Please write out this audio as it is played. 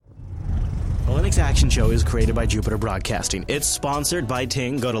Linux Action Show is created by Jupiter Broadcasting. It's sponsored by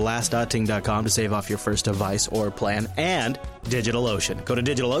Ting. Go to last.ting.com to save off your first device or plan. And DigitalOcean. Go to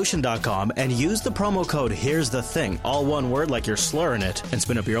DigitalOcean.com and use the promo code Here's the Thing, all one word like you're slurring it, and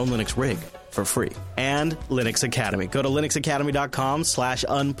spin up your own Linux rig for free. And Linux Academy. Go to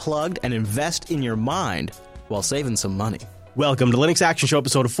linuxacademy.com/unplugged and invest in your mind while saving some money. Welcome to Linux Action Show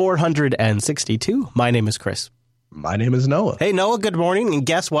episode 462. My name is Chris. My name is Noah. Hey, Noah, good morning. And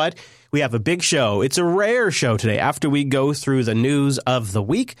guess what? We have a big show. It's a rare show today. After we go through the news of the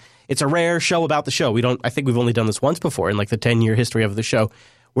week, it's a rare show about the show. I think we've only done this once before in like the 10-year history of the show.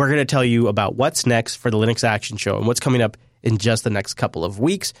 We're going to tell you about what's next for the Linux Action Show and what's coming up in just the next couple of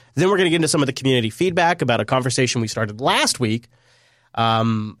weeks. Then we're going to get into some of the community feedback about a conversation we started last week.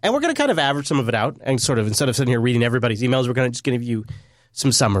 And we're going to kind of average some of it out and sort of, instead of sitting here reading everybody's emails, we're going to just give you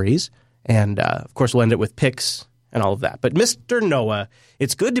some summaries. And, of course, we'll end it with picks and all of that. But Mr. Noah,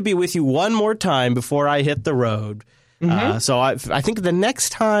 it's good to be with you one more time before I hit the road. So I think the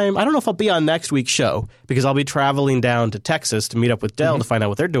next time, I don't know if I'll be on next week's show because I'll be traveling down to Texas to meet up with Dell to find out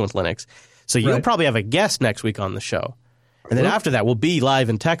what they're doing with Linux. So you'll probably have a guest next week on the show. And then after that, we'll be live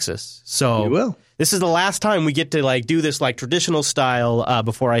in Texas. So you will. This is the last time we get to like do this like traditional style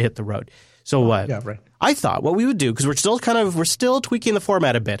before I hit the road. So what? Yeah, right. I thought what we would do, because we're still tweaking the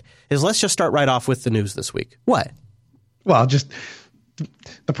format a bit, is let's just start right off with the news this week. What? Well, just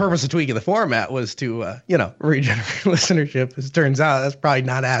the purpose of tweaking the format was to, regenerate listenership. As it turns out, that's probably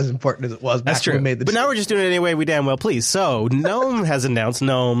not as important as it was back when we made the decision. But now we're just doing it anyway we damn well please. So GNOME has announced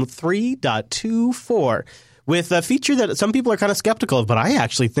GNOME 3.24 with a feature that some people are kind of skeptical of, but I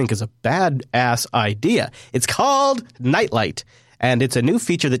actually think is a badass idea. It's called Nightlight, and it's a new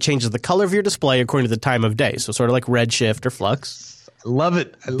feature that changes the color of your display according to the time of day. So sort of like Redshift or Flux. I love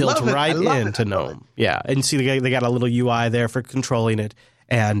it. Built right into GNOME. Yeah. And see, they got a little UI there for controlling it.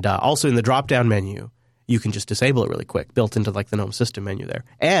 And also in the drop-down menu, you can just disable it really quick, built into like the GNOME system menu there.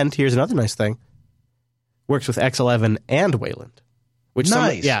 And here's another nice thing. Works with X11 and Wayland. Which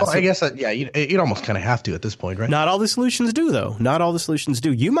nice. I guess, you'd almost kind of have to at this point, right? Not all the solutions do, though. Not all the solutions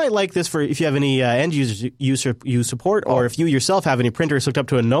do. You might like this for if you have any end users you support, or if you yourself have any printers hooked up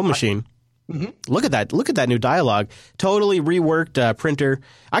to a GNOME machine. Look at that. Look at that new dialogue. Totally reworked printer.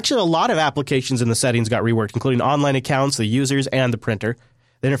 Actually, a lot of applications in the settings got reworked, including online accounts, the users, and the printer.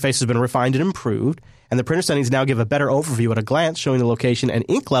 The interface has been refined and improved, and the printer settings now give a better overview at a glance, showing the location and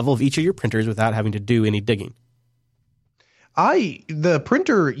ink level of each of your printers without having to do any digging. The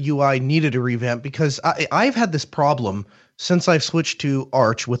printer UI needed a revamp because I've had this problem since I've switched to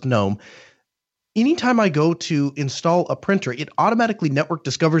Arch with GNOME. Anytime I go to install a printer, it automatically network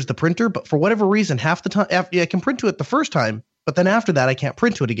discovers the printer, but for whatever reason, half the time I can print to it the first time, but then after that, I can't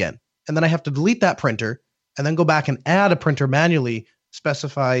print to it again. And then I have to delete that printer and then go back and add a printer manually,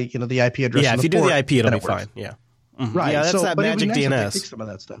 specify, the IP address. Yeah, if you do the IP, it'll be fine. Yeah. Right. Yeah, that's that magic DNS. Fix some of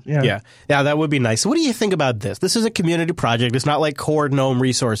that stuff. Yeah, that would be nice. So what do you think about this? This is a community project. It's not like core GNOME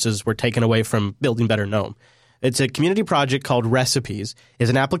resources were taken away from building better GNOME. It's a community project called Recipes.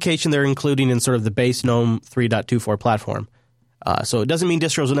 It's an application they're including in sort of the base GNOME 3.24 platform. So it doesn't mean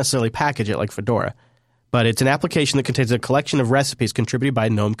distros will necessarily package it like Fedora, but it's an application that contains a collection of recipes contributed by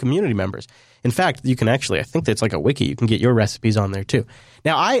GNOME community members. In fact, you can actually, I think that's like a wiki. You can get your recipes on there too.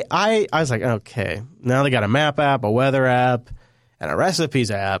 Now, I was like, okay, now they got a map app, a weather app, and a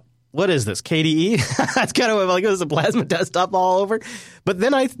recipes app. What is this, KDE? That's kind of like it was a Plasma desktop all over. But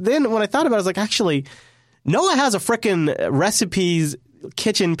then when I thought about it, I was like, actually, Noah has a frickin' recipes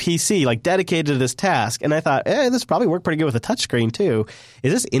kitchen PC like dedicated to this task, and I thought, this probably worked pretty good with a touchscreen too.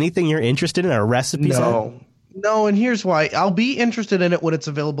 Is this anything you're interested in, a recipes? No, and here's why. I'll be interested in it when it's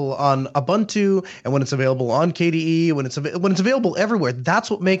available on Ubuntu and when it's available on KDE, when it's available everywhere. That's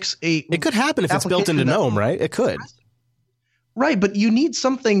what makes It could happen if it's built into GNOME, right? It could. Right, but you need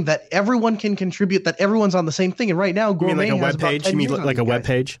something that everyone can contribute, that everyone's on the same thing. And right now, Gourmet has about 10 years on it. You mean like a web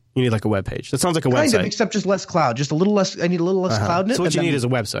page? You need like a web page. That sounds like a website. Kind of, except just less cloud. Just a little less. I need a little less cloud in it. So what you need is a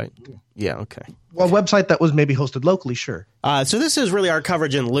website. Yeah, okay. Well, a website that was maybe hosted locally, sure. So this is really our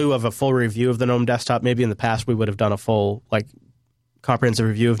coverage in lieu of a full review of the GNOME desktop. Maybe in the past we would have done a full, comprehensive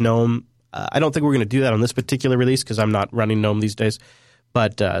review of GNOME. I don't think we're going to do that on this particular release because I'm not running GNOME these days.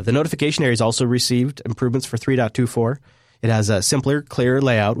 But the notification area has also received improvements for 3.24. It has a simpler, clearer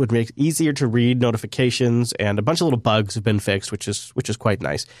layout, which makes it easier to read notifications, and a bunch of little bugs have been fixed, which is quite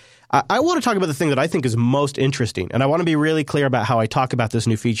nice. I want to talk about the thing that I think is most interesting, and I want to be really clear about how I talk about this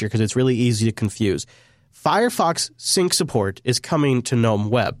new feature because it's really easy to confuse. Firefox sync support is coming to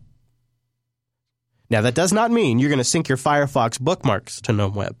GNOME Web. Now, that does not mean you're going to sync your Firefox bookmarks to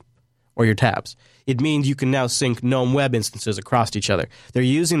GNOME Web or your tabs. it means you can now sync GNOME web instances across each other. They're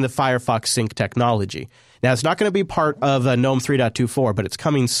using the Firefox Sync technology. Now, it's not going to be part of GNOME 3.24, but it's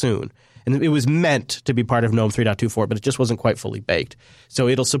coming soon. And it was meant to be part of GNOME 3.24, but it just wasn't quite fully baked. So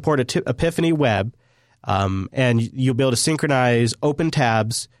it'll support Epiphany Web, and you'll be able to synchronize open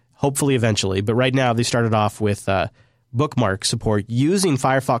tabs, hopefully eventually. But right now, they started off with bookmark support using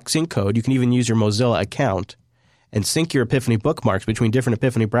Firefox Sync code. You can even use your Mozilla account and sync your Epiphany bookmarks between different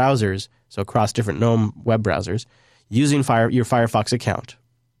Epiphany browsers, so across different GNOME web browsers, using your Firefox account.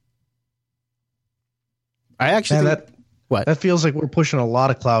 I actually that feels like we're pushing a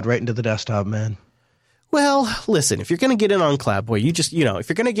lot of cloud right into the desktop, man. Well, listen, if you're going to get in on cloud, boy, if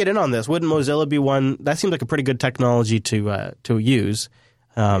you're going to get in on this, wouldn't Mozilla be one? That seems like a pretty good technology to use.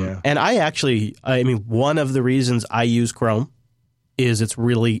 And I mean, one of the reasons I use Chrome is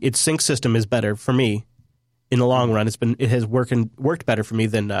its sync system is better for me in the long run. It has worked better for me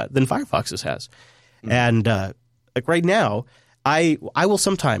than Firefox's has. Mm-hmm. And like right now, I will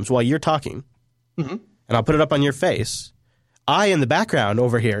sometimes while you're talking, and I'll put it up on your face. In the background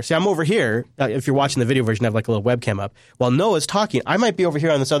over here. See, I'm over here. If you're watching the video version, I have like a little webcam up. While Noah's talking, I might be over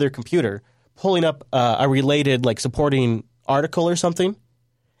here on this other computer pulling up a related, like, supporting article or something.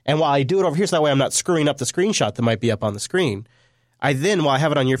 And while I do it over here, so that way I'm not screwing up the screenshot that might be up on the screen, while I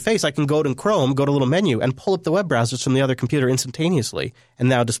have it on your face, I can go to Chrome, go to a little menu, and pull up the web browsers from the other computer instantaneously and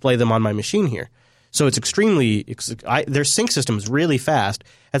now display them on my machine here. So it's their sync system is really fast.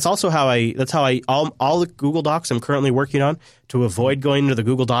 That's also how all the Google Docs I'm currently working on, to avoid going into the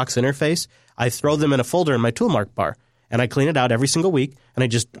Google Docs interface, I throw them in a folder in my toolmark bar, and I clean it out every single week, and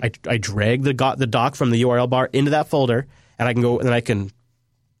I drag the doc from the URL bar into that folder, and I can go, and then I can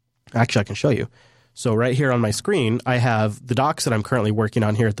show you. So right here on my screen, I have the docs that I'm currently working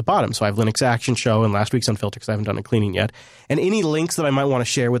on here at the bottom. So I have Linux Action Show and last week's Unfiltered because I haven't done a cleaning yet. And any links that I might want to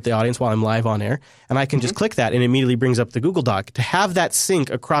share with the audience while I'm live on air. And I can just click that and it immediately brings up the Google Doc. To have that sync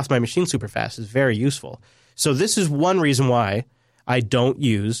across my machine super fast is very useful. So this is one reason why I don't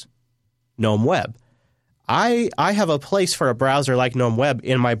use GNOME Web. I have a place for a browser like GNOME Web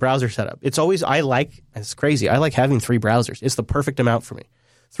in my browser setup. It's crazy. I like having 3 browsers. It's the perfect amount for me.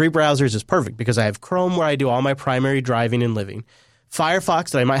 3 browsers is perfect because I have Chrome where I do all my primary driving and living, Firefox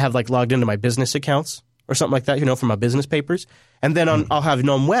that I might have like logged into my business accounts or something like that, from my business papers, and then I'll have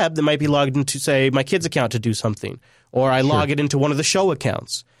GNOME Web that might be logged into, say, my kid's account to do something, or I log it into one of the show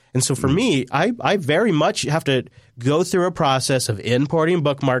accounts. And so for me, I very much have to go through a process of importing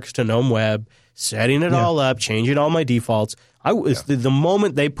bookmarks to GNOME Web, setting it all up, changing all my defaults. The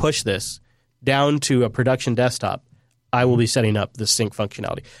moment they push this down to a production desktop, I will be setting up the sync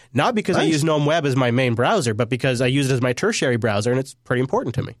functionality. Not because I use GNOME Web as my main browser, but because I use it as my tertiary browser, and it's pretty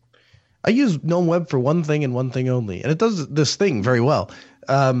important to me. I use GNOME Web for one thing and one thing only, and it does this thing very well.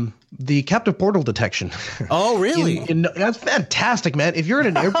 The captive portal detection. Oh, really? That's fantastic, man. If you're in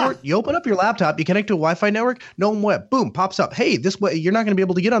an airport, you open up your laptop, you connect to a Wi-Fi network, GNOME Web, boom, pops up. Hey, this way you're not going to be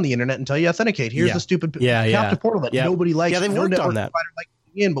able to get on the internet until you authenticate. Here's the stupid captive portal that nobody likes. Yeah, they've worked on that.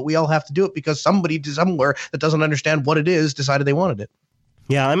 But we all have to do it because somebody somewhere that doesn't understand what it is decided they wanted it.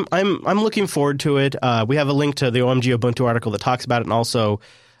 Yeah, I'm looking forward to it. We have a link to the OMG Ubuntu article that talks about it, and also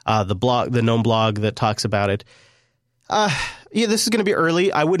the GNOME blog that talks about it. This is going to be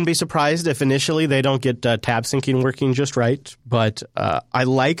early. I wouldn't be surprised if initially they don't get tab syncing working just right. But I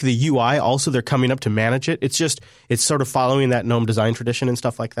like the UI. Also, they're coming up to manage it. It's sort of following that GNOME design tradition and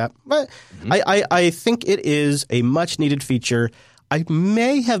stuff like that. But I think it is a much needed feature. I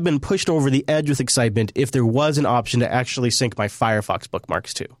may have been pushed over the edge with excitement if there was an option to actually sync my Firefox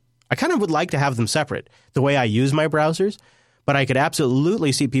bookmarks too. I kind of would like to have them separate the way I use my browsers, but I could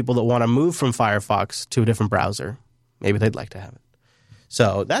absolutely see people that want to move from Firefox to a different browser. Maybe they'd like to have it.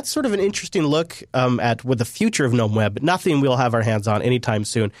 So that's sort of an interesting look at what the future of GNOME Web, but nothing we'll have our hands on anytime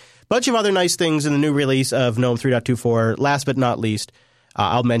soon. Bunch of other nice things in the new release of GNOME 3.24. Last but not least,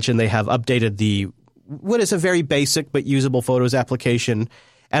 I'll mention they have updated what is a very basic but usable Photos application,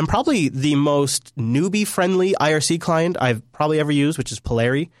 and probably the most newbie-friendly IRC client I've probably ever used, which is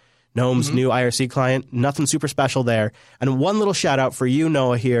Polari, GNOME's new IRC client. Nothing super special there. And one little shout-out for you,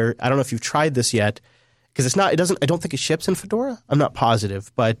 Noah, here. I don't know if you've tried this yet, because I don't think it ships in Fedora. I'm not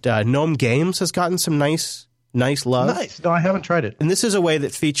positive, but GNOME Games has gotten some nice love. Nice. No, I haven't tried it. And this is a way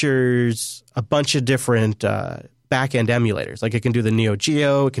that features a bunch of different back-end emulators. Like it can do the Neo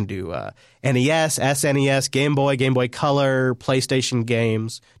Geo, it can do NES, SNES, Game Boy Color, PlayStation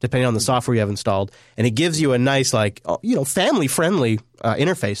games, depending on the software you have installed. And it gives you a nice, family-friendly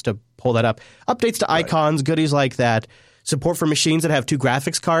interface to pull that up. Updates to icons, goodies like that. Support for machines that have 2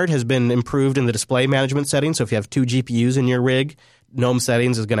 graphics cards has been improved in the display management settings. So if you have 2 GPUs in your rig, GNOME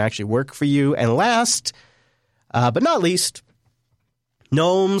settings is going to actually work for you. And last, but not least,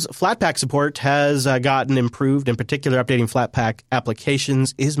 GNOME's Flatpak support has gotten improved. In particular, updating Flatpak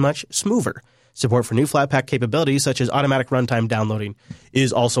applications is much smoother. Support for new Flatpak capabilities, such as automatic runtime downloading,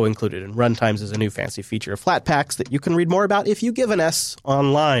 is also included. And runtimes is a new fancy feature of Flatpaks that you can read more about if you give an S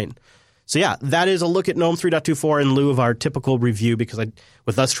online. So yeah, that is a look at GNOME 3.24 in lieu of our typical review, because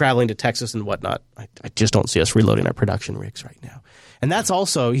with us traveling to Texas and whatnot, I just don't see us reloading our production rigs right now. And that's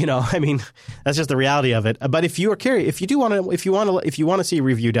also, that's just the reality of it. But if you are curious, if you want to see a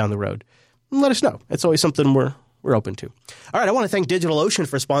review down the road, let us know. It's always something we're open to. All right, I want to thank DigitalOcean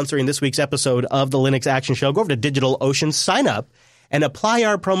for sponsoring this week's episode of the Linux Action Show. Go over to DigitalOcean, sign up, and apply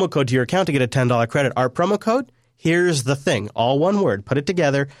our promo code to your account to get a $10 credit. Our promo code, here's the thing, all one word. Put it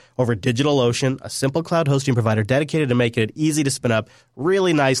together over DigitalOcean, a simple cloud hosting provider dedicated to making it easy to spin up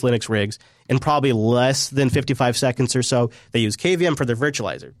really nice Linux rigs in probably less than 55 seconds or so. They use KVM for their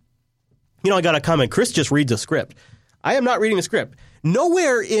virtualizer. I got a comment. Chris just reads a script. I am not reading a script.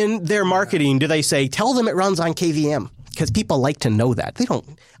 Nowhere in their marketing do they say, tell them it runs on KVM, because people like to know that. They don't.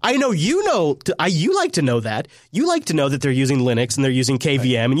 I know you like to know that. You like to know that they're using Linux and they're using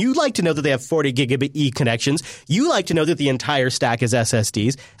KVM, and you like to know that they have 40 gigabit E connections. You like to know that the entire stack is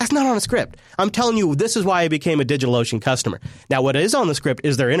SSDs. That's not on a script. I'm telling you, this is why I became a DigitalOcean customer. Now, what is on the script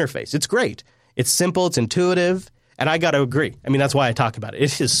is their interface. It's great. It's simple. It's intuitive. And I got to agree. That's why I talk about it.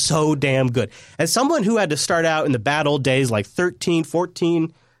 It is so damn good. As someone who had to start out in the bad old days like 13,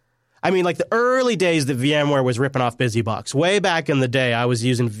 14, like the early days that VMware was ripping off BusyBox. Way back in the day, I was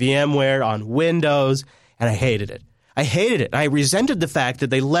using VMware on Windows, and I hated it. I resented the fact that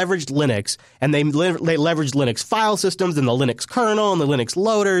they leveraged Linux, and they leveraged Linux file systems and the Linux kernel and the Linux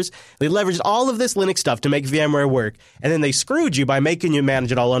loaders. They leveraged all of this Linux stuff to make VMware work, and then they screwed you by making you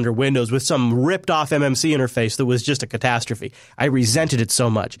manage it all under Windows with some ripped-off MMC interface that was just a catastrophe. I resented it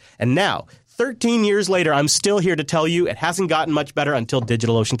so much. And now, 13 years later, I'm still here to tell you it hasn't gotten much better until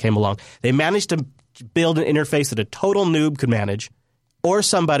DigitalOcean came along. They managed to build an interface that a total noob could manage, or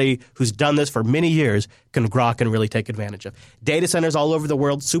somebody who's done this for many years can grok and really take advantage of. Data centers all over the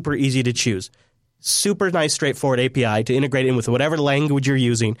world, super easy to choose. Super nice, straightforward API to integrate in with whatever language you're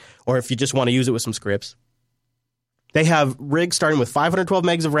using, or if you just want to use it with some scripts. They have rigs starting with 512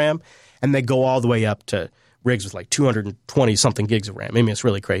 megs of RAM, and they go all the way up to rigs with like 220-something gigs of RAM. It's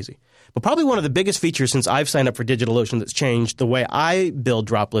really crazy. But probably one of the biggest features since I've signed up for DigitalOcean that's changed the way I build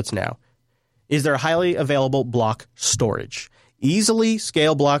droplets now is their highly available block storage. Easily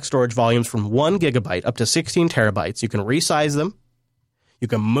scale block storage volumes from 1 gigabyte up to 16 terabytes. You can resize them. You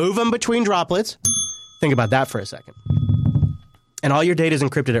can move them between droplets. Think about that for a second. And all your data is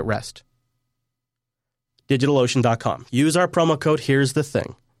encrypted at rest. DigitalOcean.com. Use our promo code, here's the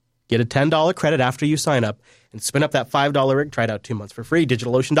thing. Get a $10 credit after you sign up and spin up that $5 rig. Try it out 2 months for free.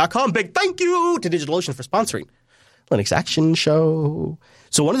 DigitalOcean.com. Big thank you to DigitalOcean for sponsoring Linux Action Show.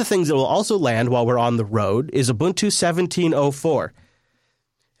 So one of the things that will also land while we're on the road is Ubuntu 17.04.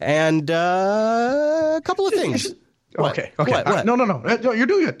 And a couple of things. Okay. What? No. You're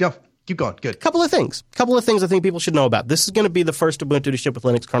doing good. Yeah, keep going. Good. Couple of things I think people should know about. This is going to be the first Ubuntu to ship with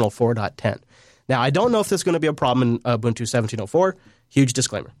Linux kernel 4.10. Now, I don't know if this is going to be a problem in Ubuntu 17.04. Huge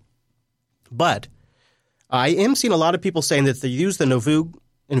disclaimer. But I am seeing a lot of people saying that if they use the Nauvoo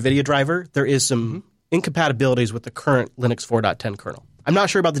NVIDIA driver, there is some incompatibilities with the current Linux 4.10 kernel. I'm not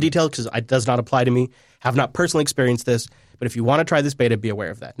sure about the details because it does not apply to me. Have not personally experienced this, but if you want to try this beta, be aware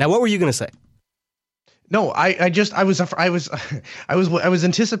of that. Now, what were you going to say? No, I was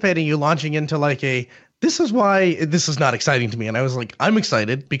anticipating you launching into like this is why this is not exciting to me, and I was like, I'm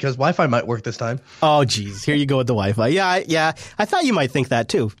excited because Wi-Fi might work this time. Oh, geez, here you go with the Wi-Fi. Yeah, I thought you might think that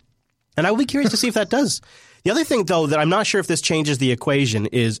too, and I will be curious to see if that does. The other thing, though, that I'm not sure if this changes the equation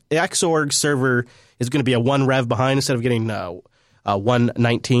is Xorg server is going to be a 1 rev behind instead of getting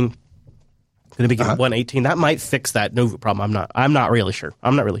 119. Going to be getting 118. That might fix that Nauvoo problem. I'm not really sure.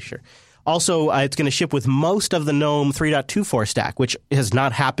 Also, it's going to ship with most of the GNOME 3.24 stack, which has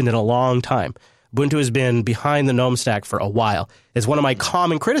not happened in a long time. Ubuntu has been behind the GNOME stack for a while. It's one of my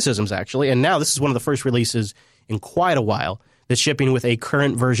common criticisms, actually, and now this is one of the first releases in quite a while that's shipping with a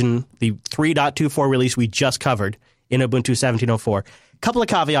current version, the 3.24 release we just covered in Ubuntu 17.04. Couple of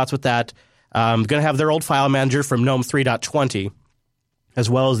caveats with that. Going to have their old file manager from GNOME 3.20, as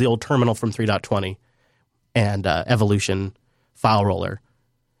well as the old terminal from 3.20, and Evolution file roller,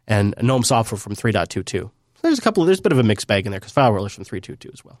 and GNOME software from 3.22. There's a bit of a mixed bag in there because file roller's from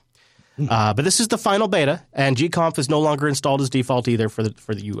 3.22 as well. But this is the final beta, and gconf is no longer installed as default either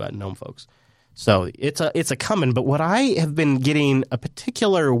for you GNOME folks. So it's a coming. But what I have been getting a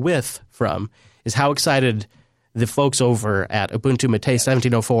particular whiff from is how excited the folks over at Ubuntu Mate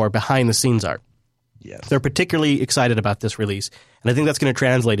 1704 behind the scenes are. Yes. They're particularly excited about this release, and I think that's going to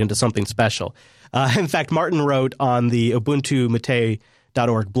translate into something special. In fact, Martin wrote on the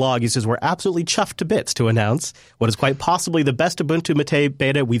UbuntuMate.org blog, he says, we're absolutely chuffed to bits to announce what is quite possibly the best Ubuntu Mate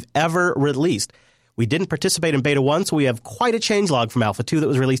beta we've ever released. We didn't participate in Beta 1, so we have quite a changelog from Alpha 2 that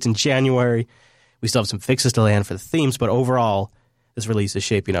was released in January. We still have some fixes to land for the themes, but overall, this release is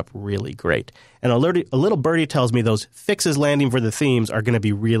shaping up really great. And a little birdie tells me those fixes landing for the themes are going to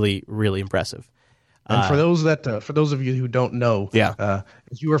be really, really impressive. And for those of you who don't know,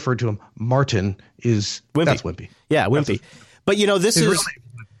 as you referred to him, Martin is Wimpy. That's Wimpy. Yeah, Wimpy. But this is really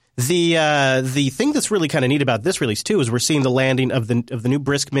the thing that's really kind of neat about this release too is we're seeing the landing of the new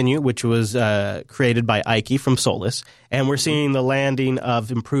Brisk menu, which was created by Ike from Solus, and we're seeing the landing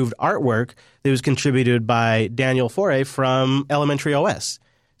of improved artwork that was contributed by Daniel Foray from Elementary OS.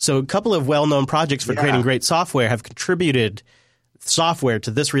 So a couple of well-known projects for creating great software have contributed software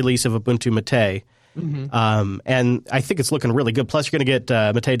to this release of Ubuntu Mate. Mm-hmm. And I think it's looking really good. Plus, you're going to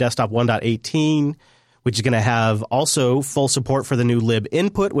get Mate Desktop 1.18, which is going to have also full support for the new lib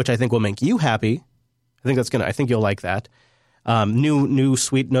input, which I think will make you happy. I think you'll like that. New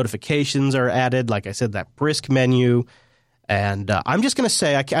sweet notifications are added. Like I said, that Brisk menu. And I'm just going to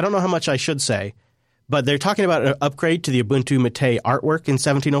say, I don't know how much I should say, but they're talking about an upgrade to the Ubuntu Mate artwork in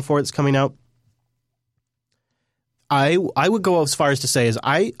 1704 that's coming out. I would go as far as to say is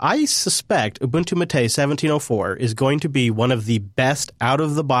I suspect Ubuntu Mate 1704 is going to be one of the best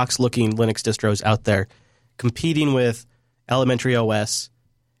out-of-the-box looking Linux distros out there, competing with Elementary OS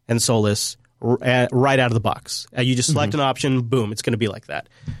and Solus right out of the box. You just select an option, boom, it's going to be like that.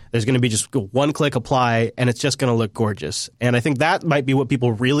 There's going to be just one-click apply, and it's just going to look gorgeous. And I think that might be what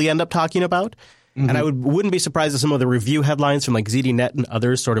people really end up talking about. Mm-hmm. And I wouldn't be surprised if some of the review headlines from like ZDNet and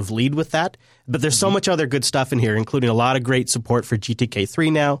others sort of lead with that. But there's so much other good stuff in here, including a lot of great support for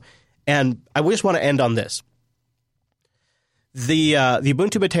GTK3 now. And I just want to end on this. The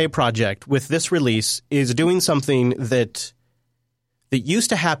Ubuntu Mate project with this release is doing something that used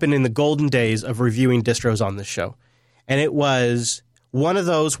to happen in the golden days of reviewing distros on this show. And it was one of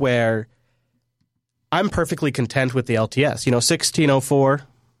those where I'm perfectly content with the LTS. 1604,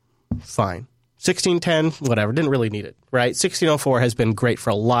 fine. 1610, whatever, didn't really need it, right? 1604 has been great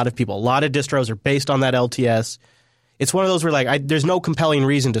for a lot of people. A lot of distros are based on that LTS. It's one of those where there's no compelling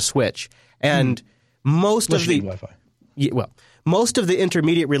reason to switch. And most of the Wi-Fi. Most of the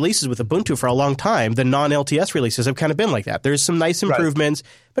intermediate releases with Ubuntu for a long time, the non-LTS releases have kind of been like that. There's some nice improvements,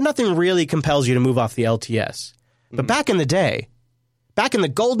 but nothing really compels you to move off the LTS. But back in the day, back in the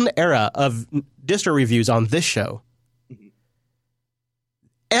golden era of distro reviews on this show,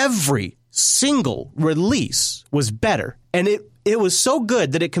 every single release was better, and it was so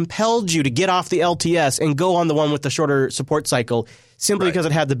good that it compelled you to get off the LTS and go on the one with the shorter support cycle simply because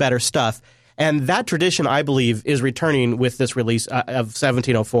it had the better stuff. And that tradition, I believe, is returning with this release of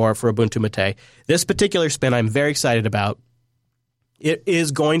 1704 for Ubuntu Mate. This particular spin I'm very excited about. It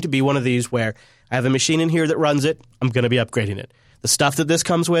is going to be one of these where I have a machine in here that runs it. I'm going to be upgrading it. The stuff that this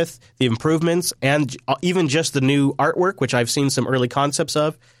comes with, the improvements, and even just the new artwork, which I've seen some early concepts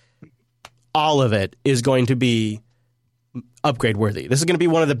of, all of it is going to be upgrade worthy. This is going to be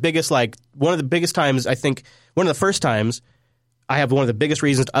one of the biggest times, I think, one of the first times I have one of the biggest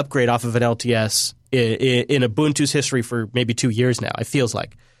reasons to upgrade off of an LTS in Ubuntu's history for maybe 2 years now, it feels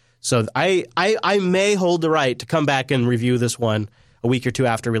like. So I may hold the right to come back and review this one a week or two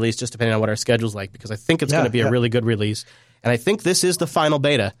after release, just depending on what our schedule's like, because I think it's going to be a really good release. And I think this is the final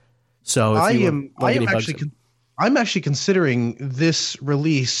beta. So I'm actually considering this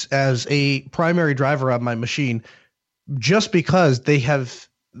release as a primary driver of my machine, just because they have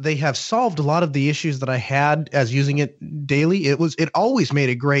solved a lot of the issues that I had as using it daily. It always made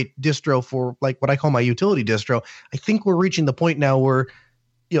a great distro for like what I call my utility distro. I think we're reaching the point now where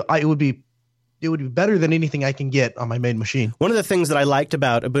it would be better than anything I can get on my main machine. One of the things that I liked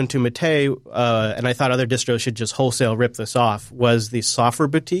about Ubuntu Mate, and I thought other distros should just wholesale rip this off, was the software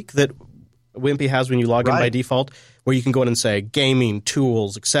boutique that Wimpy has when you log in by default, where you can go in and say gaming,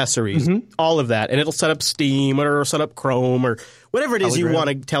 tools, accessories, all of that. And it'll set up Steam or set up Chrome or whatever it is you want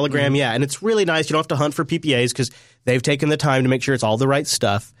to Telegram. Yeah. And it's really nice. You don't have to hunt for PPAs because they've taken the time to make sure it's all the right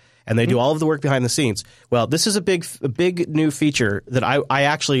stuff. And they do all of the work behind the scenes. Well, this is a big new feature that I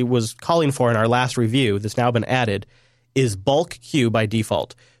actually was calling for in our last review that's now been added, is bulk queue by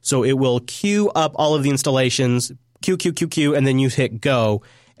default. So it will queue up all of the installations, queue, and then you hit go,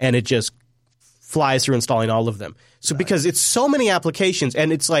 and it just flies through installing all of them. So because it's so many applications,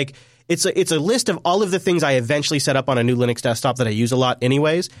 and it's like it's a list of all of the things I eventually set up on a new Linux desktop that I use a lot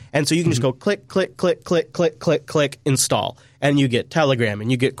anyways. And so you can just go click, click, click, click, click, click, click, install. And you get Telegram,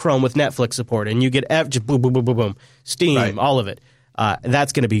 and you get Chrome with Netflix support, and you get just boom, boom, boom, boom, boom, Steam, all of it.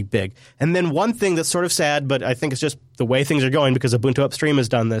 That's going to be big. And then one thing that's sort of sad, but I think it's just the way things are going because Ubuntu Upstream has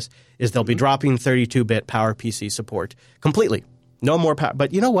done this, is they'll be dropping 32-bit PowerPC support completely. No more power.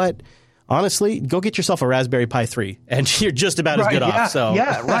 But you know what? Honestly, go get yourself a Raspberry Pi 3, and you're just about as good off. So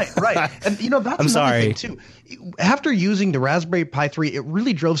right. And that's I'm another sorry. thing too. After using the Raspberry Pi 3, it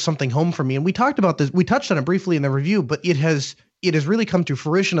really drove something home for me. And we talked about this. We touched on it briefly in the review, but it has really come to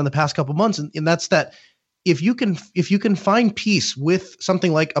fruition in the past couple months. And that's that if you can find peace with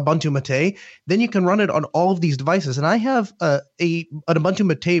something like Ubuntu Mate, then you can run it on all of these devices. And I have an Ubuntu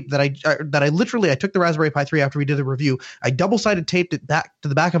Mate that I took the Raspberry Pi 3 after we did the review. I double-sided taped it back to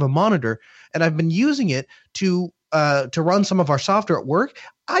the back of a monitor, and I've been using it to run some of our software at work.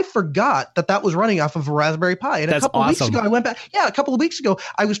 I forgot that was running off of a Raspberry Pi. And That's a couple of weeks awesome. ago, I went back. Yeah, a couple of weeks ago,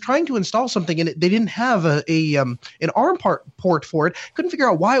 I was trying to install something, and they didn't have an ARM port for it. Couldn't figure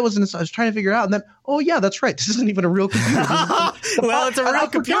out why it wasn't. I was trying to figure it out, and then, oh yeah, that's right. This isn't even a real computer. Well, it's a real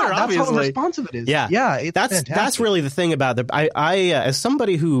computer. That's Obviously, how responsive it is. Yeah, it's that's fantastic. really the thing about it. I as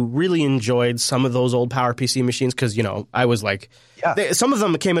somebody who really enjoyed some of those old PowerPC machines, because I was like, some of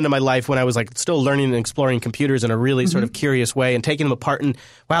them came into my life when I was like still learning and exploring computers in a really sort of curious way, and taking them apart, and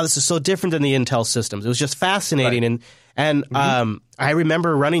wow, this is so different than the Intel systems. It was just fascinating, and I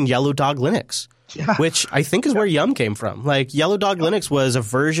remember running Yellow Dog Linux. Yeah. Which I think is where Yum came from. Like, Yellow Dog Linux was a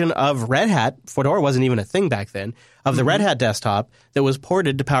version of Red Hat. Fedora wasn't even a thing back then. Of the Red Hat desktop that was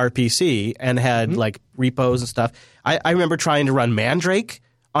ported to PowerPC and had like repos and stuff. I remember trying to run Mandrake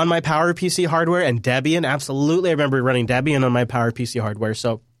on my PowerPC hardware, and Debian. Absolutely, I remember running Debian on my PowerPC hardware.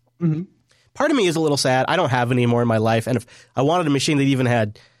 So part of me is a little sad. I don't have any more in my life, and if I wanted a machine that even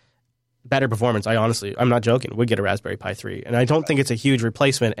had better performance, I'm not joking, would get a Raspberry Pi 3. And I don't think it's a huge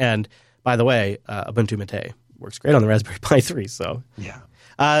replacement. And by the way, Ubuntu Mate works great on the Raspberry Pi 3. So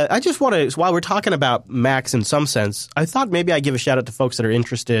I just want to, while we're talking about Macs in some sense, I thought maybe I'd give a shout out to folks that are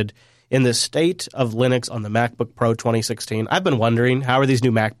interested in the state of Linux on the MacBook Pro 2016. I've been wondering, how are these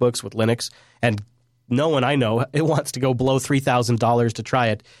new MacBooks with Linux? And no one I know it wants to go below $3,000 to try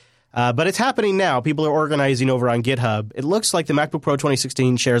it. But it's happening now. People are organizing over on GitHub. It looks like the MacBook Pro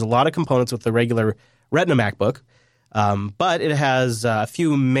 2016 shares a lot of components with the regular Retina MacBook. But it has a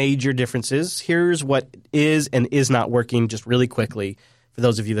few major differences. Here's what is and is not working, just really quickly, for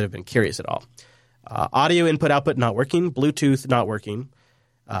those of you that have been curious at all. Audio input-output not working. Bluetooth not working.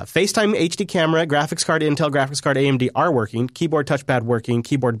 FaceTime HD camera, graphics card Intel, graphics card AMD are working. Keyboard touchpad working.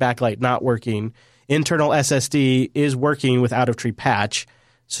 Keyboard backlight not working. Internal SSD is working with out-of-tree patch.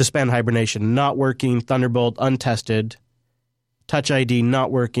 Suspend hibernation not working. Thunderbolt untested. Touch ID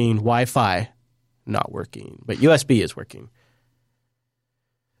not working. Wi-Fi not working, but USB is working.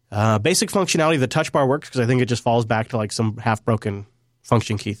 Basic functionality, the touch bar works because I think it just falls back to like some half-broken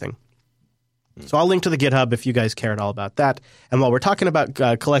function key thing. So I'll link to the GitHub if you guys care at all about that. And while we're talking about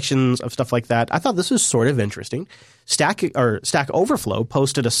collections of stuff like that, I thought this was sort of interesting. Stack Overflow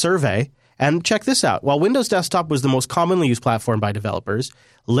posted a survey, and check this out. While Windows Desktop was the most commonly used platform by developers,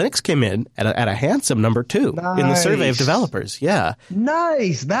 Linux came in at a handsome number 2 in the survey of developers. Yeah.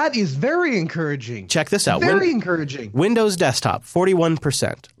 Nice. That is very encouraging. Check this out. Very encouraging. Windows Desktop,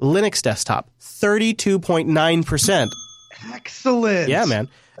 41%. Linux Desktop, 32.9%. Excellent. Yeah, man.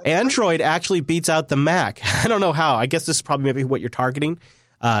 Android actually beats out the Mac. I don't know how. I guess this is probably maybe what you're targeting.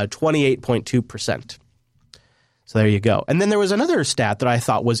 28.2%. So there you go. And then there was another stat that I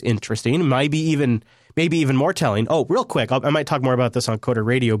thought was interesting, maybe even more telling. Oh, real quick, I might talk more about this on Coder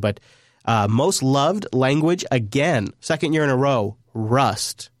Radio, but most loved language again, second year in a row,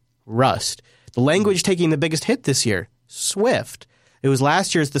 Rust. The language taking the biggest hit this year, Swift. It was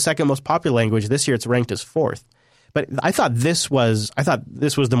last year's the second most popular language. This year it's ranked as 4th. But I thought this was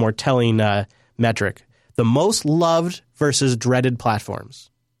the more telling metric. The most loved versus dreaded platforms.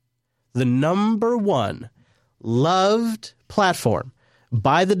 The number one loved platform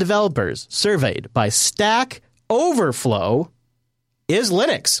by the developers surveyed by Stack Overflow is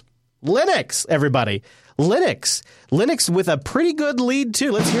Linux. Linux, everybody. Linux with a pretty good lead,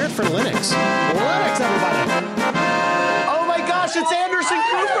 too. Let's hear it for Linux. Linux, everybody. Oh, my gosh, it's Anderson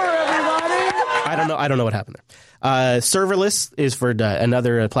Cooper, everybody. I don't know what happened there. Serverless is for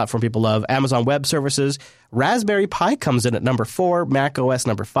another platform people love. Amazon Web Services. Raspberry Pi comes in at number 4. Mac OS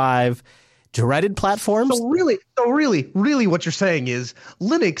number 5. dreaded platforms. So really, what you're saying is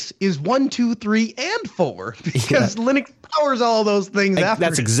Linux is 1, 2, 3, and 4 because Linux powers all those things after.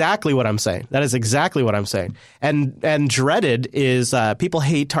 That's exactly what I'm saying. That is exactly what I'm saying. And dreaded is people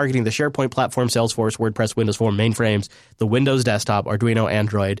hate targeting the SharePoint platform, Salesforce, WordPress, Windows Form, mainframes, the Windows desktop, Arduino,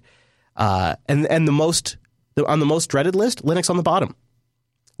 Android, and on the most dreaded list, Linux on the bottom.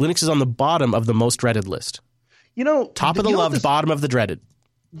 Linux is on the bottom of the most dreaded list. Top of the loved, bottom of the dreaded.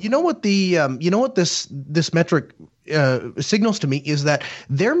 You know what this metric signals to me is that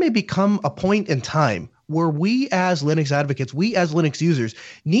there may become a point in time where we as Linux advocates, we as Linux users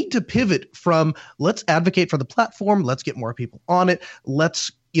need to pivot from let's advocate for the platform, let's get more people on it,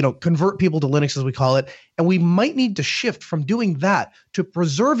 let's convert people to Linux as we call it, and we might need to shift from doing that to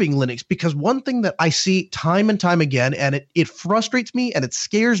preserving Linux, because one thing that I see time and time again, and it frustrates me and it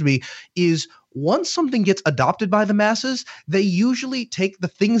scares me, is once something gets adopted by the masses, they usually take the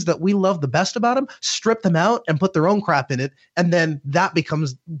things that we love the best about them, strip them out, and put their own crap in it, and then that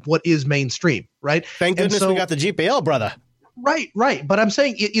becomes what is mainstream, right? Thank goodness we got the GPL, brother. Right. But I'm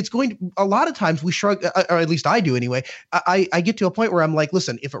saying it's going to, a lot of times we shrug, or at least I do anyway. I get to a point where I'm like,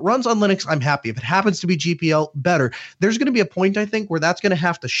 listen, if it runs on Linux, I'm happy. If it happens to be GPL, better. There's going to be a point, I think, where that's going to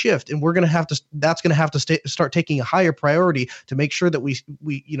have to shift, and that's going to have to start taking a higher priority to make sure that we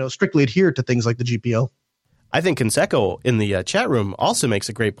strictly adhere to things like the GPL. I think Conseco in the chat room also makes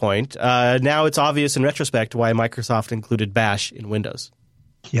a great point. Now it's obvious in retrospect why Microsoft included Bash in Windows.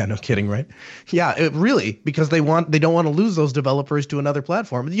 Yeah, no kidding, right? Yeah, really, because they don't want to lose those developers to another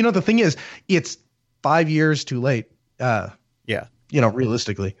platform. The thing is, it's 5 years too late.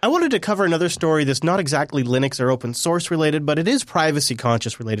 Realistically. I wanted to cover another story that's not exactly Linux or open source related, but it is privacy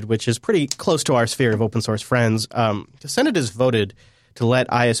conscious related, which is pretty close to our sphere of open source friends. The Senate has voted to let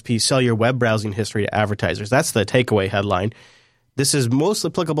ISPs sell your web browsing history to advertisers. That's the takeaway headline. This is most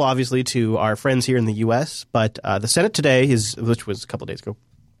applicable, obviously, to our friends here in the U.S., but the Senate today, which was a couple days ago,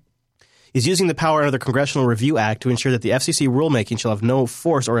 is using the power of the Congressional Review Act to ensure that the FCC rulemaking shall have no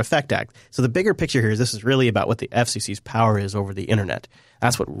force or effect act. So the bigger picture here is this is really about what the FCC's power is over the internet.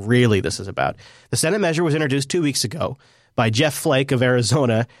 That's what really this is about. The Senate measure was introduced 2 weeks ago by Jeff Flake of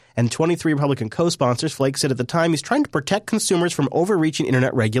Arizona and 23 Republican co-sponsors. Flake said at the time he's trying to protect consumers from overreaching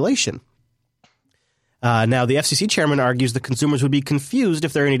internet regulation. Now, the FCC chairman argues that consumers would be confused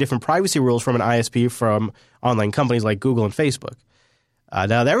if there are any different privacy rules from an ISP from online companies like Google and Facebook.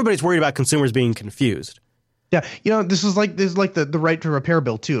 Now, everybody's worried about consumers being confused. Yeah, this is like the right to repair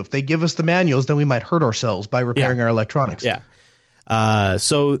bill too. If they give us the manuals, then we might hurt ourselves by repairing our electronics. Yeah.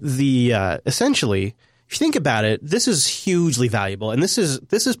 So essentially, if you think about it, this is hugely valuable, and this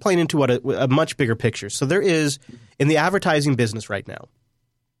is playing into a much bigger picture. So there is in the advertising business right now,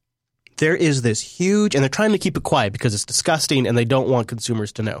 there is this huge, and they're trying to keep it quiet because it's disgusting, and they don't want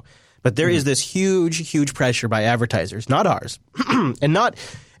consumers to know. But there is this huge pressure by advertisers, not ours, and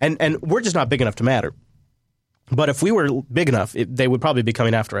we're just not big enough to matter. But if we were big enough, they would probably be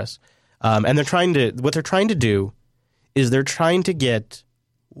coming after us. And what they're trying to do is they're trying to get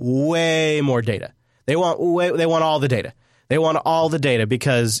way more data. They want all the data. They want all the data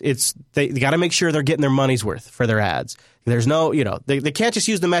because they got to make sure they're getting their money's worth for their ads. There's no, they can't just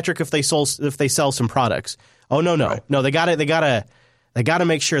use the metric if they sell some products. Oh no, Right. no, they got to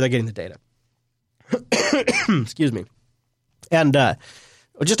make sure they're getting the data. Excuse me. And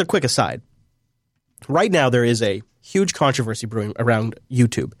just a quick aside. Right now, there is a huge controversy brewing around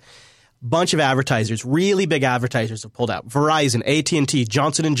YouTube. Bunch of advertisers, really big advertisers have pulled out. Verizon, AT&T,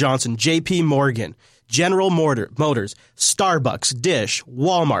 Johnson & Johnson, JP Morgan, General Motors, Starbucks, Dish,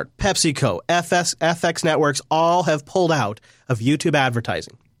 Walmart, PepsiCo, FX Networks all have pulled out of YouTube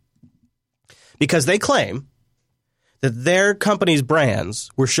advertising because they claim that their company's brands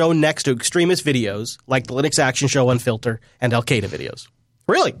were shown next to extremist videos like the Linux Action Show Unfiltered and Al-Qaeda videos.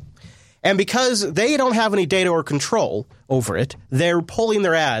 Really? And because they don't have any data or control over it, they're pulling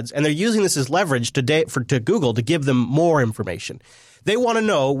their ads, and they're using this as leverage to Google to give them more information. They want to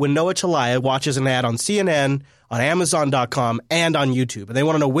know when Noah Chelaya watches an ad on CNN, on Amazon.com, and on YouTube. And they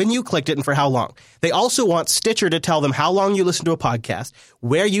want to know when you clicked it and for how long. They also want Stitcher to tell them how long you listen to a podcast,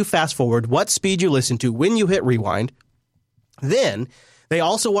 where you fast forward, what speed you listen to, when you hit rewind. Then they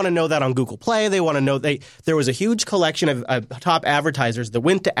also want to know that on Google Play. They want to know there was a huge collection of top advertisers that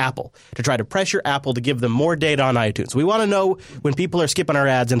went to Apple to try to pressure Apple to give them more data on iTunes. We want to know when people are skipping our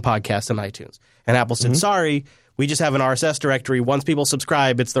ads and podcasts on iTunes. And Apple said, sorry, we just have an RSS directory. Once people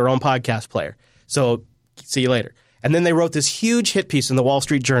subscribe, it's their own podcast player. So see you later. And then they wrote this huge hit piece in the Wall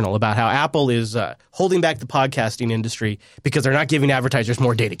Street Journal about how Apple is holding back the podcasting industry because they're not giving advertisers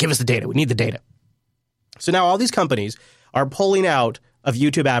more data. Give us the data. We need the data. So now all these companies are pulling out of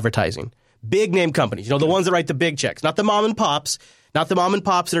YouTube advertising Big name companies, the ones that write the big checks, not the mom and pops. Not the mom and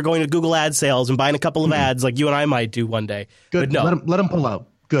pops that are going to Google ad sales and buying a couple of ads like you and I might do one day. Good. But no. Let them pull out.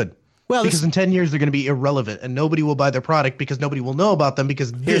 Good. Well, because in 10 years, they're going to be irrelevant and nobody will buy their product because nobody will know about them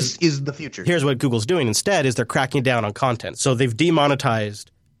because this is the future. Here's what Google's doing instead is they're cracking down on content. So they've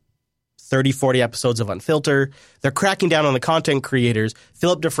demonetized 30, 40 episodes of Unfilter. They're cracking down on the content creators.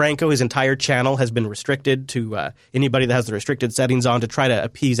 Philip DeFranco, his entire channel has been restricted to anybody that has the restricted settings on to try to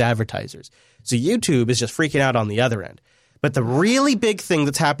appease advertisers. So YouTube is just freaking out on the other end. But the really big thing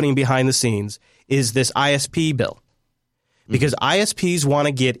that's happening behind the scenes is this ISP bill. Because ISPs want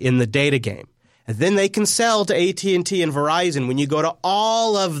to get in the data game. And then they can sell to AT&T and Verizon when you go to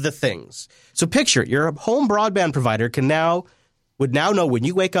all of the things. So picture it. Your home broadband provider would now know when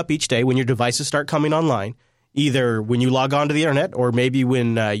you wake up each day, when your devices start coming online, either when you log on to the internet or maybe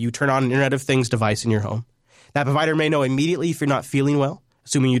when you turn on an Internet of Things device in your home. That provider may know immediately if you're not feeling well,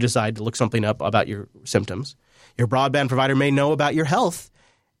 assuming you decide to look something up about your symptoms. Your broadband provider may know about your health,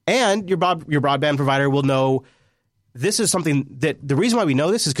 and your broadband provider will know this is something that the reason why we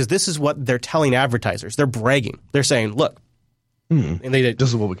know this is because this is what they're telling advertisers. They're bragging. They're saying, look, and this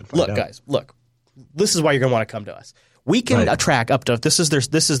is what we can find out. Look, guys, look, this is why you're going to want to come to us. We can track up to this is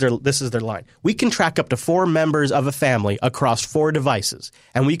their line. We can track up to 4 members of a family across 4 devices,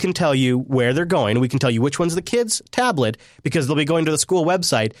 and we can tell you where they're going. We can tell you which one's the kid's tablet because they'll be going to the school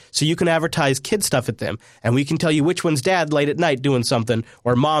website, so you can advertise kid stuff at them. And we can tell you which one's dad late at night doing something,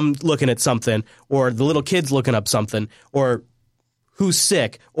 or mom looking at something, or the little kid's looking up something, or who's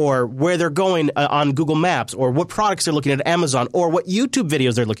sick, or where they're going on Google Maps, or what products they're looking at Amazon, or what YouTube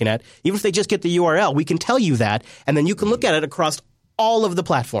videos they're looking at. Even if they just get the URL, we can tell you that, and then you can look at it across all of the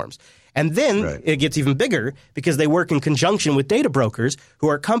platforms. And then it gets even bigger because they work in conjunction with data brokers who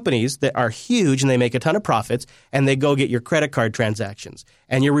are companies that are huge and they make a ton of profits, and they go get your credit card transactions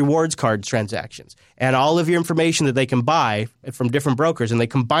and your rewards cards transactions and all of your information that they can buy from different brokers, and they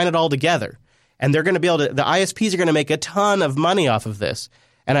combine it all together. And they're going to be able to – the ISPs are going to make a ton of money off of this.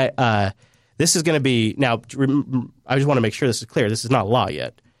 And this is going to be – now, I just want to make sure this is clear. This is not law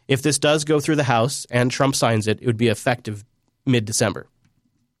yet. If this does go through the House and Trump signs it, it would be effective mid-December.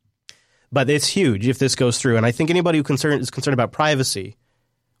 But it's huge if this goes through. And I think anybody who is concerned about privacy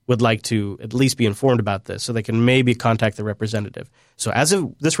would like to at least be informed about this so they can maybe contact the representative. So as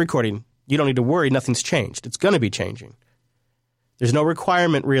of this recording, you don't need to worry. Nothing's changed. It's going to be changing. There's no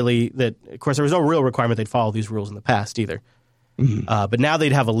requirement really that – of course, there was no real requirement they'd follow these rules in the past either. But now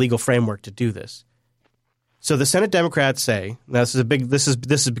they'd have a legal framework to do this. So the Senate Democrats say – now this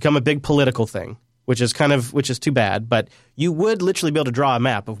has become a big political thing, which is too bad. But you would literally be able to draw a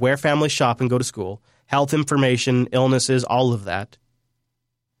map of where families shop and go to school, health information, illnesses, all of that.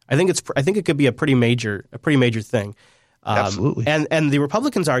 I think it could be a pretty major thing. Absolutely. And the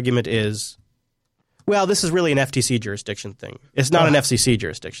Republicans' argument is – well, this is really an FTC jurisdiction thing. It's not an FCC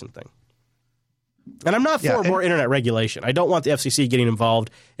jurisdiction thing. And I'm not for more internet regulation. I don't want the FCC getting involved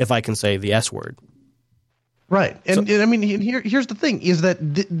if I can say the S word. Right. And I mean, here's the thing is that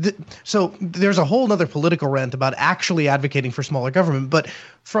so there's a whole other political rant about actually advocating for smaller government. But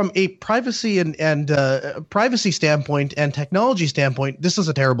from a privacy and privacy standpoint and technology standpoint, this is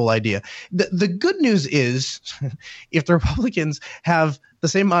a terrible idea. The good news is if the Republicans have the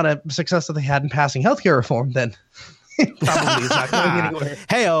same amount of success that they had in passing healthcare reform, then probably is not going anywhere.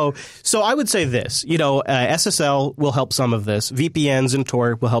 Hey-oh. So I would say this, SSL will help some of this. VPNs and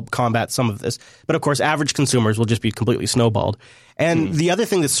Tor will help combat some of this. But of course, average consumers will just be completely snowballed. And the other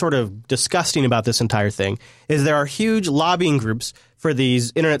thing that's sort of disgusting about this entire thing is there are huge lobbying groups for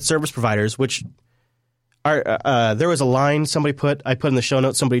these internet service providers, which are there was a line I put in the show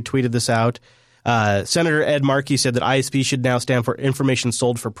notes, somebody tweeted this out. Senator Ed Markey said that ISP should now stand for information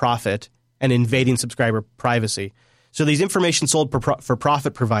sold for profit and invading subscriber privacy. So these information sold for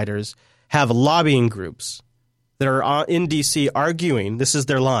profit providers have lobbying groups that are in D.C. arguing, this is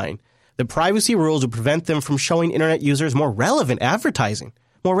their line, that privacy rules would prevent them from showing internet users more relevant advertising,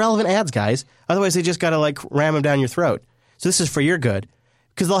 more relevant ads, guys. Otherwise, they just got to ram them down your throat. So this is for your good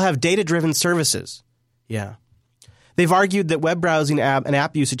because they'll have data-driven services. Yeah. They've argued that web browsing and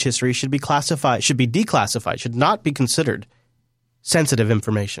app usage history should be declassified, should not be considered sensitive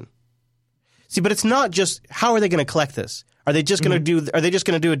information. See, but it's not just how are they going to collect this? Are they just going to do a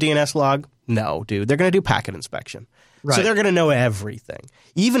DNS log? No, dude. They're going to do packet inspection. Right. So they're going to know everything.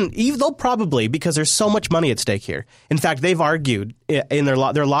 Even they'll probably, because there's so much money at stake here. In fact, they've argued in their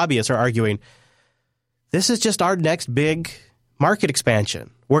lobbyists are arguing this is just our next big market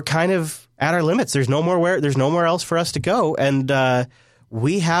expansion. We're kind of at our limits. There's nowhere else for us to go, and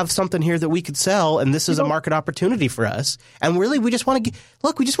we have something here that we could sell, and this is a market opportunity for us. And really, we just want to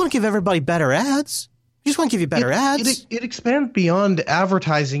give everybody better ads. We just want to give you better ads. It expands beyond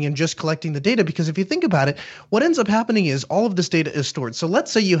advertising and just collecting the data, because if you think about it, what ends up happening is all of this data is stored. So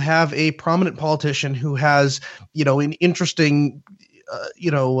let's say you have a prominent politician who has, an interesting,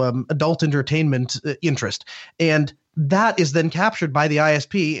 adult entertainment interest, and that is then captured by the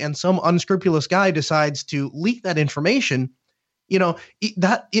ISP, and some unscrupulous guy decides to leak that information.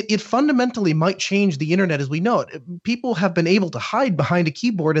 It fundamentally might change the internet as we know it. People have been able to hide behind a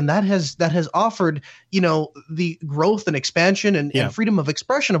keyboard, and that has offered, the growth and expansion and freedom of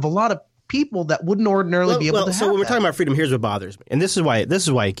expression of a lot of people that wouldn't ordinarily be able to have. So when we're talking about freedom, here's what bothers me, and this is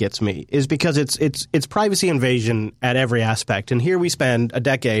why it gets me, is because it's privacy invasion at every aspect. And here we spend a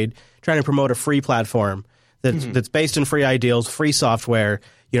decade trying to promote a free platform that's based in free ideals, free software.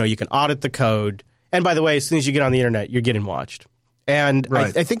 You can audit the code, and by the way, as soon as you get on the internet, you're getting watched. And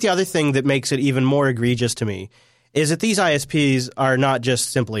right. I think the other thing that makes it even more egregious to me is that these ISPs are not just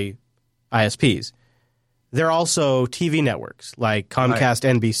simply ISPs. They're also TV networks like Comcast,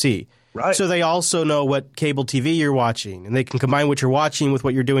 NBC. Right. So they also know what cable TV you're watching, and they can combine what you're watching with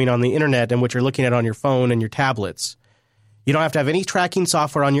what you're doing on the internet and what you're looking at on your phone and your tablets. You don't have to have any tracking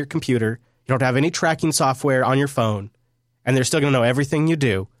software on your computer. You don't have any tracking software on your phone, and they're still going to know everything you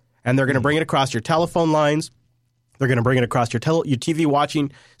do. And they're going to bring it across your telephone lines. They're going to bring it across your TV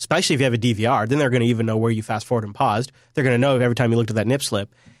watching, especially if you have a DVR. Then they're going to even know where you fast forward and paused. They're going to know every time you looked at that nip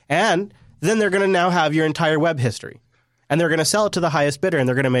slip. And then they're going to now have your entire web history. And they're going to sell it to the highest bidder, and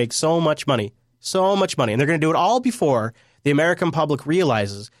they're going to make so much money. And they're going to do it all before the American public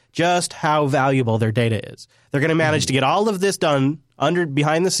realizes just how valuable their data is. They're going to manage to get all of this done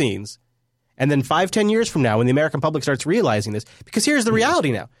behind the scenes. And then 5-10 years from now, when the American public starts realizing this, because here's the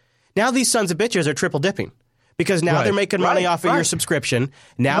reality now. Now these sons of bitches are triple dipping. Because now they're making money off of your subscription.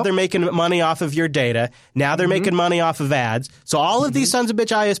 Now they're making money off of your data. Now they're making money off of ads. So all of these sons of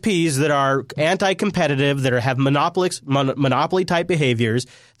bitch ISPs that are anti-competitive, that have monopoly-type behaviors,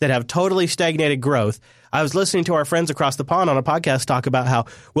 that have totally stagnated growth. I was listening to our friends across the pond on a podcast talk about how,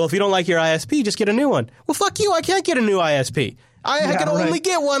 well, if you don't like your ISP, just get a new one. Well, fuck you. I can't get a new ISP. I can only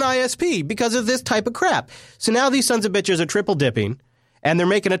get one ISP because of this type of crap. So now these sons of bitches are triple dipping. And they're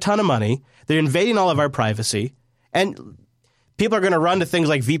making a ton of money. They're invading all of our privacy. And people are going to run to things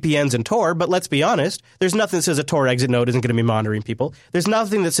like VPNs and Tor. But let's be honest, there's nothing that says a Tor exit node isn't going to be monitoring people. There's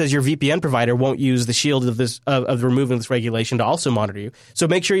nothing that says your VPN provider won't use the shield of removing this regulation to also monitor you. So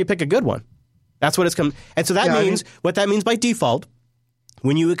make sure you pick a good one. That's what it's come. And so that means what that means by default,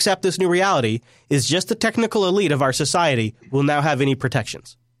 when you accept this new reality, is just the technical elite of our society will now have any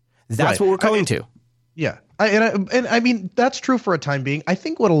protections. That's what we're going to. Yeah. I mean, that's true for a time being. I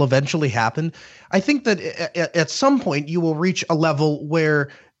think what will eventually happen, I think that at some point you will reach a level where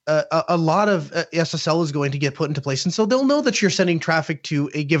a lot of SSL is going to get put into place. And so they'll know that you're sending traffic to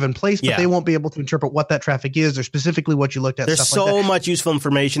a given place, but they won't be able to interpret what that traffic is or specifically what you looked at. There's stuff so like that. much useful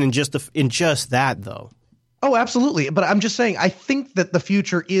information in just that, though. Oh, absolutely. But I'm just saying, I think that the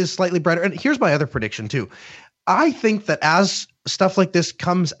future is slightly brighter. And here's my other prediction, too. I think that as stuff like this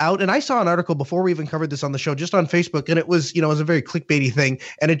comes out, and I saw an article before we even covered this on the show, just on Facebook, and it was, it was a very clickbaity thing,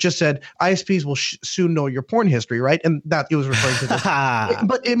 and it just said ISPs will soon know your porn history, right? And that it was referring to this.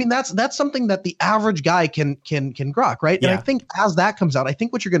 But I mean, that's something that the average guy can grok, right? Yeah. And I think as that comes out, I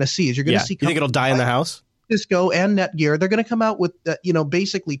think what you're going to see is you're going to see. You think it'll die in the house? Cisco and Netgear, they're going to come out with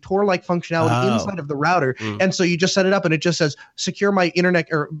basically Tor-like functionality inside of the router, and so you just set it up, and it just says secure my internet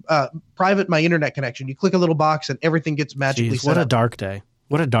or private my internet connection. You click a little box, and everything gets magically set up. What a dark day!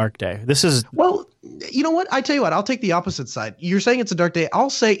 What a dark day! This is you know what? I tell you what, I'll take the opposite side. You're saying it's a dark day. I'll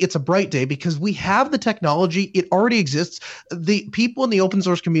say it's a bright day because we have the technology. It already exists. The people in the open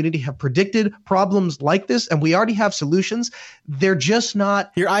source community have predicted problems like this, and we already have solutions. They're just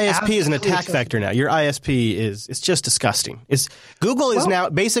not. Your ISP is an attack vector now. Your ISP it's just disgusting. Google is now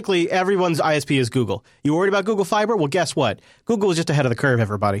basically everyone's ISP is Google. You worried about Google Fiber? Well, guess what? Google is just ahead of the curve,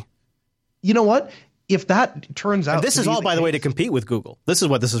 everybody. You know what? If that turns out, and this is all, by the way, to compete with Google. This is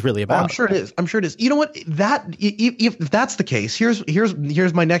what this is really about. I'm sure it is. You know what? If that's the case,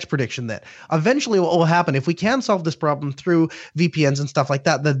 here's my next prediction. That eventually, what will happen if we can solve this problem through VPNs and stuff like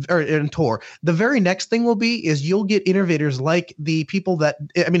that, and Tor, the very next thing will be is you'll get innovators like the people that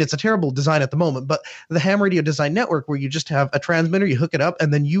it's a terrible design at the moment, but the Ham Radio Design Network, where you just have a transmitter, you hook it up,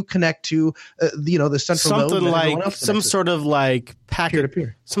 and then you connect to the central node. Something like some sort of packet,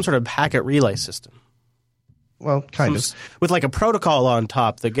 peer-to-peer. Some sort of packet relay system. Well, kind of, with like a protocol on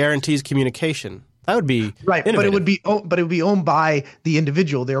top that guarantees communication. That would be right, innovative. but it would be owned by the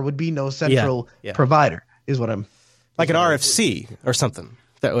individual. There would be no central provider. Is what I'm. Like an RFC or something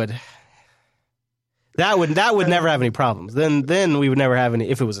that would never have any problems. Then we would never have any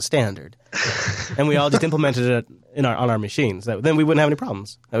if it was a standard, and we all just implemented it on our machines. Then we wouldn't have any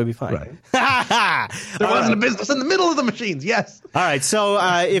problems. That would be fine. Right. There wasn't a business in the middle of the machines. Yes. All right. So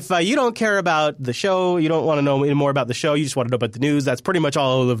if you don't care about the show, you don't want to know any more about the show, you just want to know about the news. That's pretty much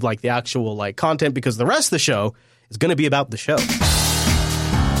all of like the actual like content, because the rest of the show is going to be about the show.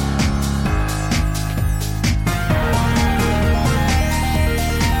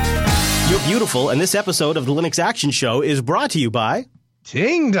 You're beautiful, and this episode of the Linux Action Show is brought to you by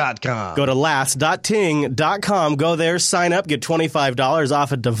Ting.com. Go to last.ting.com. Go there, sign up, get $25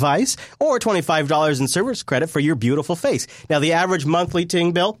 off a device or $25 in service credit for your beautiful face. Now, the average monthly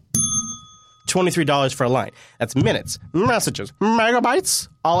Ting bill, $23 for a line. That's minutes, messages, megabytes,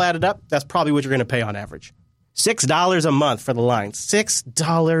 all added up. That's probably what you're going to pay on average. $6 a month for the line.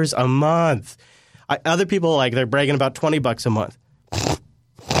 $6 a month. Other people, they're bragging about $20 a month.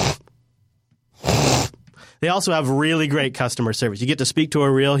 They also have really great customer service. You get to speak to a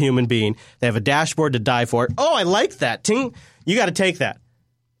real human being. They have a dashboard to die for. Oh, I like that. Ting, you got to take that.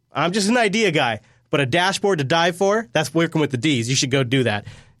 I'm just an idea guy, but a dashboard to die for, that's working with the D's. You should go do that.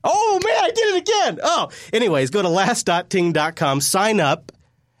 Oh, man, I did it again. Oh, anyways, go to last.ting.com, sign up,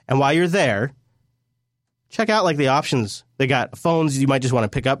 and while you're there, check out the options. They got phones you might just want to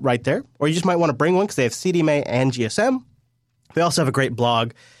pick up right there, or you just might want to bring one because they have CDMA and GSM. They also have a great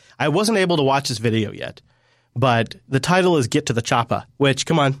blog. I wasn't able to watch this video yet, but the title is Get to the Choppa, which,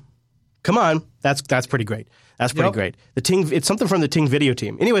 come on. That's pretty great. That's pretty great. The Ting, it's something from the Ting video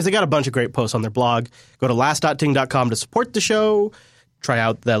team. Anyways, they got a bunch of great posts on their blog. Go to last.ting.com to support the show. Try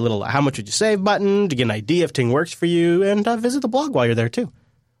out that little how much would you save button to get an idea if Ting works for you, and visit the blog while you're there too.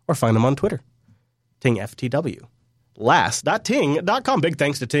 Or find them on Twitter. TingFTW. Last.ting.com. Big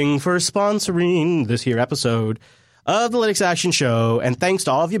thanks to Ting for sponsoring this here episode of the Linux Action Show, and thanks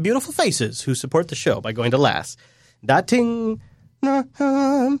to all of you beautiful faces who support the show by going to last.ting.com.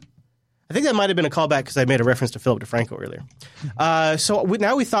 I think that might have been a callback because I made a reference to Philip DeFranco earlier. So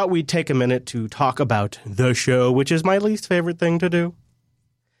now we thought we'd take a minute to talk about the show, which is my least favorite thing to do.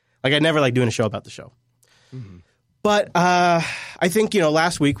 I never like doing a show about the show. Mm-hmm. But I think,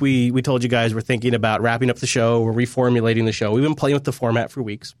 last week we told you guys we're thinking about wrapping up the show. We're reformulating the show. We've been playing with the format for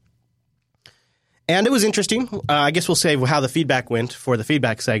weeks. And it was interesting. I guess we'll say how the feedback went for the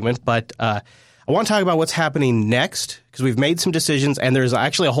feedback segment. But I want to talk about what's happening next, because we've made some decisions, and there's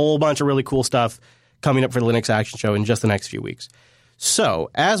actually a whole bunch of really cool stuff coming up for the Linux Action Show in just the next few weeks. So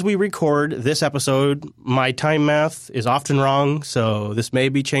as we record this episode, my time math is often wrong, so this may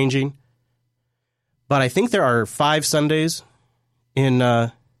be changing. But I think there are 5 Sundays in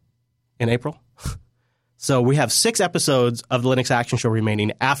April. So we have 6 episodes of the Linux Action Show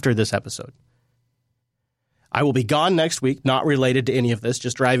remaining after this episode. I will be gone next week, not related to any of this,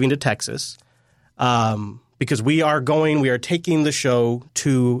 just driving to Texas, because we are taking the show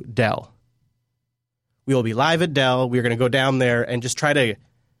to Dell. We will be live at Dell. We're going to go down there and just try to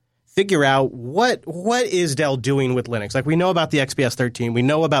figure out what is Dell doing with Linux. We know about the XPS 13, we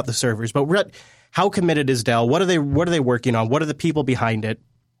know about the servers, but how committed is Dell? What are they working on? What are the people behind it?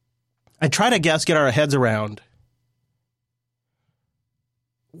 I try to get our heads around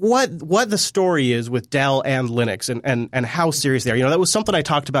what the story is with Dell and Linux and how serious they are. That was something I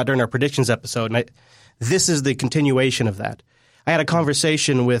talked about during our predictions episode, and this is the continuation of that. I had a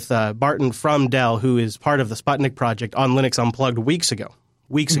conversation with Barton from Dell, who is part of the Sputnik project on Linux Unplugged weeks ago.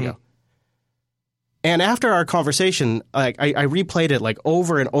 And after our conversation, I replayed it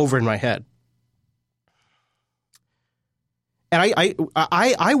over and over in my head. And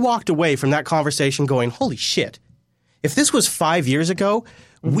I walked away from that conversation going, holy shit, if this was 5 years ago,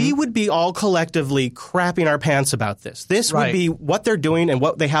 we would be all collectively crapping our pants about this. This would be what they're doing and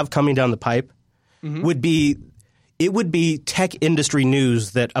what they have coming down the pipe would be tech industry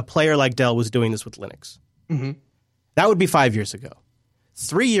news that a player like Dell was doing this with Linux. Mm-hmm. That would be 5 years ago.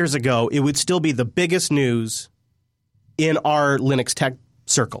 3 years ago, it would still be the biggest news in our Linux tech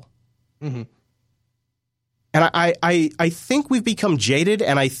circle. Mm-hmm. And I think we've become jaded,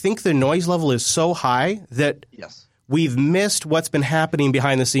 and I think the noise level is so high that we've missed what's been happening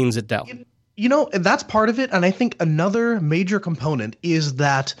behind the scenes at Dell. That's part of it, and I think another major component is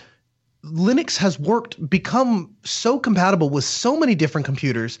that Linux has become so compatible with so many different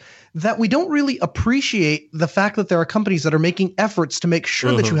computers that we don't really appreciate the fact that there are companies that are making efforts to make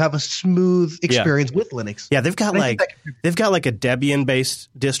sure that you have a smooth experience with Linux. Yeah, they've got a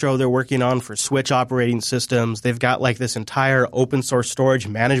Debian-based distro they're working on for Switch operating systems. They've got this entire open source storage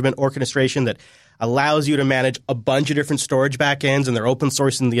management orchestration that allows you to manage a bunch of different storage backends, and they're open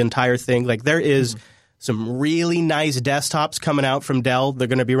sourcing the entire thing. There is some really nice desktops coming out from Dell. They're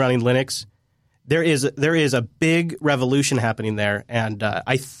going to be running Linux. There is a big revolution happening there, and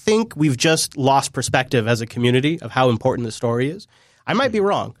I think we've just lost perspective as a community of how important the story is. I might be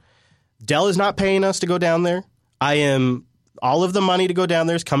wrong. Dell is not paying us to go down there. All of the money to go down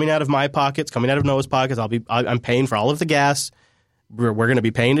there is coming out of my pockets, coming out of Noah's pockets. I'm paying for all of the gas. We're going to be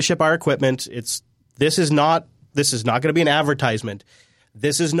paying to ship our equipment. This is not going to be an advertisement.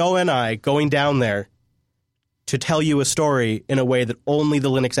 This is Noah and I going down there to tell you a story in a way that only the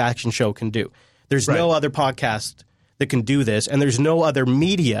Linux Action Show can do. There's no other podcast that can do this, and there's no other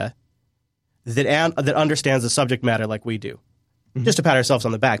media that understands the subject matter like we do. Just to pat ourselves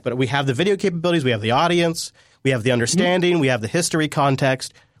on the back, but we have the video capabilities, we have the audience, we have the understanding, we have the history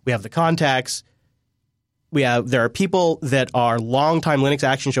context, we have the contacts. There are people that are longtime Linux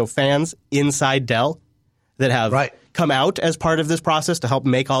Action Show fans inside Dell that have come out as part of this process to help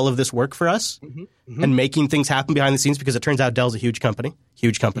make all of this work for us and making things happen behind the scenes, because it turns out Dell's a huge company.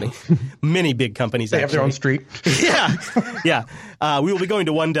 Many big companies. They have their own street. Yeah. We will be going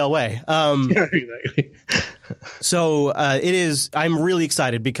to One Dell Way. Exactly. So I'm really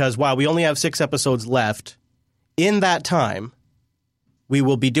excited because while we only have 6 episodes left, in that time, we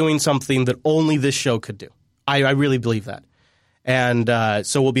will be doing something that only this show could do. I really believe that. And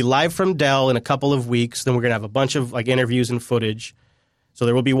so we'll be live from Dell in a couple of weeks. Then we're going to have a bunch of interviews and footage. So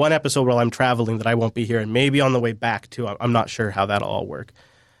there will be one episode while I'm traveling that I won't be here, and maybe on the way back too. I'm not sure how that'll all work.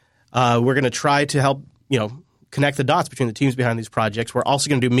 We're going to try to help connect the dots between the teams behind these projects. We're also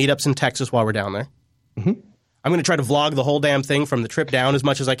going to do meetups in Texas while we're down there. I'm going to try to vlog the whole damn thing from the trip down as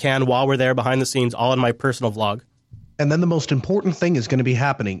much as I can while we're there behind the scenes, all in my personal vlog. And then the most important thing is going to be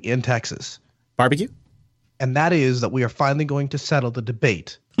happening in Texas. Barbecue? And that is that we are finally going to settle the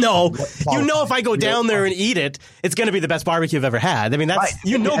debate. No, if I go down there and eat it, it's going to be the best barbecue I've ever had. I mean, that's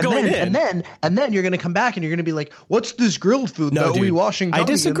going in. And then you're going to come back and you're going to be like, "What's this grilled food?" No, dude, I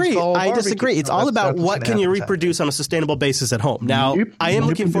disagree. It's all about what can you reproduce on a sustainable basis at home. Now, I am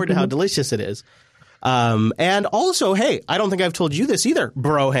looking forward to how delicious it is. And also, hey, I don't think I've told you this either,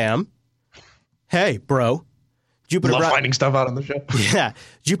 Broham. Hey, bro. Love finding stuff out on the show. Yeah.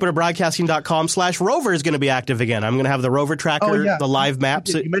 JupiterBroadcasting.com/rover is going to be active again. I'm going to have the rover tracker, the live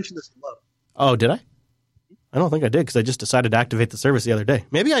maps. You mentioned this. Oh, did I? I don't think I did because I just decided to activate the service the other day.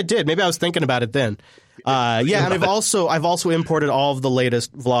 Maybe I did. Maybe I was thinking about it then. And I've also imported all of the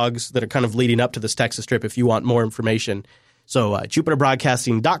latest vlogs that are kind of leading up to this Texas trip if you want more information. So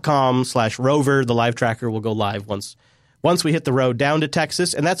JupiterBroadcasting.com/rover, the live tracker will go live once we hit the road down to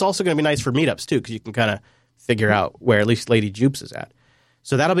Texas. And that's also going to be nice for meetups too, because you can kind of figure out where at least Lady Jupes is at.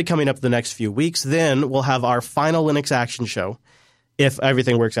 So that'll be coming up the next few weeks. Then we'll have our final Linux Action Show, if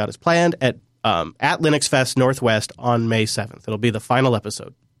everything works out as planned, at Linux Fest Northwest on May 7th. It'll be the final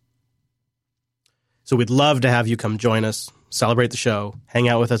episode. So we'd love to have you come join us, celebrate the show, hang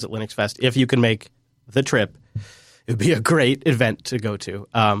out with us at Linux Fest. If you can make the trip, it would be a great event to go to.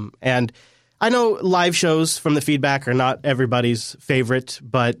 And I know live shows from the feedback are not everybody's favorite,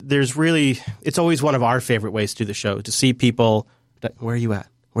 but it's always one of our favorite ways to do the show, to see people. Where are you at?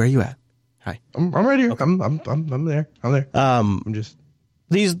 Hi. I'm right here. Okay. I'm there. I'm just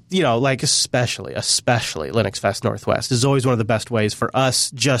these, especially Linux Fest Northwest is always one of the best ways for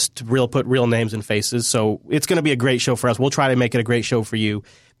us just to put real names and faces. So it's going to be a great show for us. We'll try to make it a great show for you.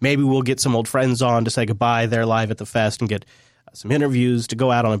 Maybe we'll get some old friends on to say goodbye. They're live at the fest and get some interviews to go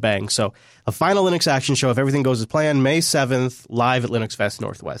out on a bang. So a final Linux Action Show, if everything goes as planned, May 7th, live at Linux Fest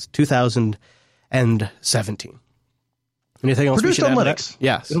Northwest, 2017. Anything else produced we should on add Linux? To that?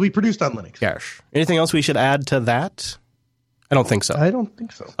 Yes. It'll be produced on Linux. Yes. Anything else we should add to that? I don't think so. I don't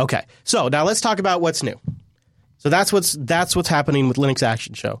think so. Okay. So now let's talk about what's new. So that's what's happening with Linux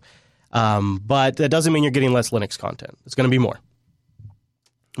Action Show. But that doesn't mean you're getting less Linux content. It's going to be more.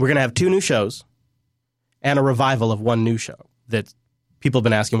 We're going to have 2 new shows and a revival of one new show that people have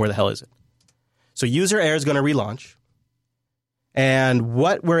been asking, where the hell is it? So User Air is going to relaunch. And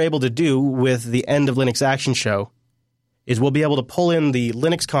what we're able to do with the end of Linux Action Show is we'll be able to pull in the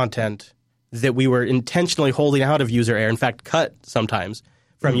Linux content that we were intentionally holding out of User Air, in fact, cut sometimes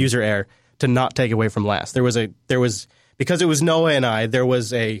from User Air to not take away from last. There was because it was Noah and I, there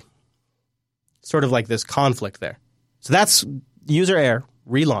was a sort of like this conflict there. So that's User Air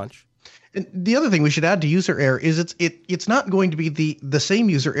relaunch. And the other thing we should add to User Air is it's not going to be the same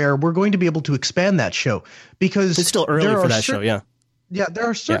User Air. We're going to be able to expand that show because it's still early for that show. Yeah. Yeah, there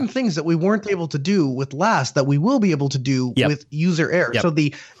are certain things that we weren't able to do with last that we will be able to do with User Air. So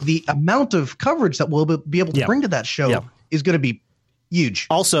the amount of coverage that we'll be able to bring to that show is going to be Huge.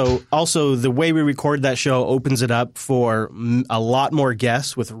 Also, the way we record that show opens it up for a lot more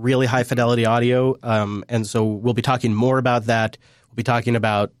guests with really high fidelity audio. And so we'll be talking more about that. We'll be talking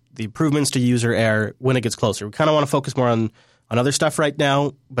about the improvements to User Air when it gets closer. We kind of want to focus more on other stuff right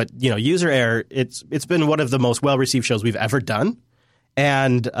now. But, User Air, it's been one of the most well-received shows we've ever done.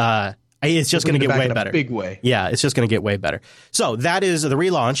 And it's just going to get way better. Big way. Yeah, it's just going to get way better. So that is the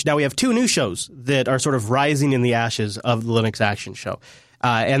relaunch. Now we have 2 new shows that are sort of rising in the ashes of the Linux Action Show.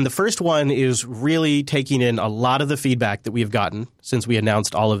 And the first one is really taking in a lot of the feedback that we've gotten since we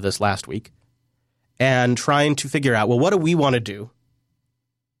announced all of this last week and trying to figure out, well, what do we want to do?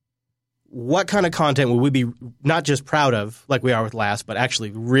 What kind of content will we be not just proud of, like we are with last, but actually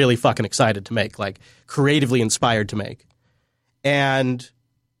really fucking excited to make, like creatively inspired to make? And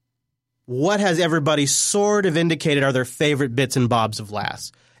what has everybody sort of indicated are their favorite bits and bobs of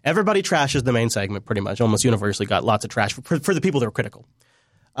last? Everybody trashes the main segment pretty much. Almost universally got lots of trash for the people that were critical.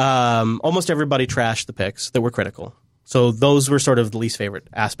 Almost everybody trashed the picks that were critical. So those were sort of the least favorite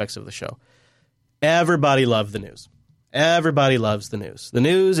aspects of the show. Everybody loved the news. Everybody loves the news. The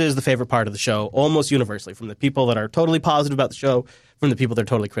news is the favorite part of the show almost universally, from the people that are totally positive about the show, from the people that are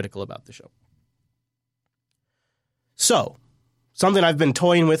totally critical about the show. So, something I've been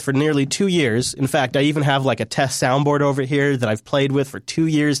toying with for nearly 2 years. In fact, I even have like a test soundboard over here that I've played with for 2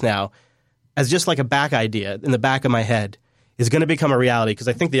 years now as just like a back idea in the back of my head is going to become a reality because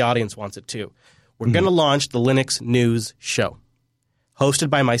I think the audience wants it too. We're going to launch the Linux News Show, hosted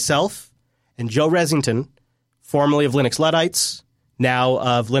by myself and Joe Resington, formerly of Linux Luddites, now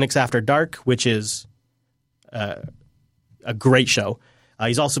of Linux After Dark, which is a great show.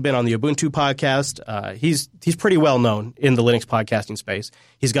 He's also been on the Ubuntu podcast. He's pretty well known in the Linux podcasting space.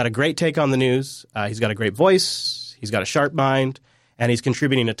 He's got a great take on the news. He's got a great voice. He's got a sharp mind, and he's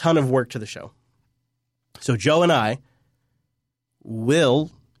contributing a ton of work to the show. So Joe and I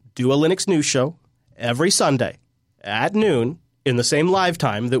will do a Linux News Show every Sunday at noon in the same live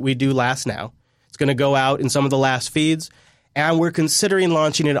time that we do Last Now. It's going to go out in some of the last feeds, and we're considering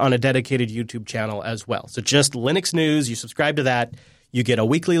launching it on a dedicated YouTube channel as well. So just Linux News, you subscribe to that. You get a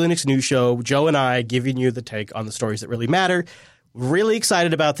weekly Linux News Show, Joe and I giving you the take on the stories that really matter. Really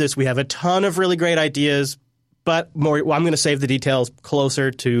excited about this. We have a ton of really great ideas, but I'm going to save the details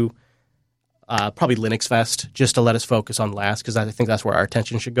closer to probably Linux Fest just to let us focus on last because I think that's where our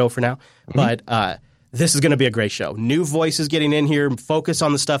attention should go for now. Mm-hmm. But this is going to be a great show. New voices getting in here, focus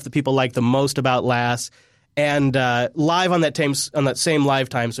on the stuff that people like the most about last, and live on that same live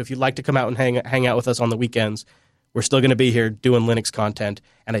time. So if you'd like to come out and hang out with us on the weekends, we're still going to be here doing Linux content,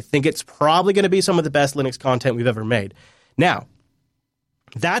 and I think it's probably going to be some of the best Linux content we've ever made. Now,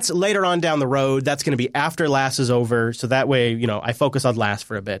 that's later on down the road. That's going to be after Last is over, so that way, I focus on Last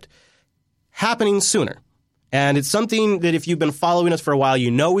for a bit. Happening sooner, and it's something that if you've been following us for a while,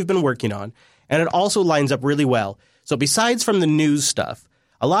 we've been working on, and it also lines up really well. So besides from the news stuff,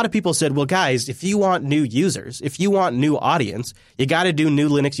 a lot of people said, well, guys, if you want new users, if you want new audience, you got to do new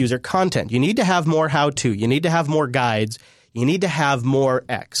Linux user content. You need to have more how-to. You need to have more guides. You need to have more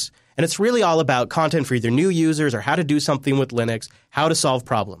X. And it's really all about content for either new users or how to do something with Linux, how to solve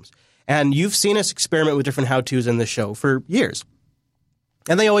problems. And you've seen us experiment with different how-tos in this show for years.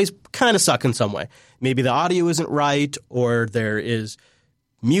 And they always kind of suck in some way. Maybe the audio isn't right, or there is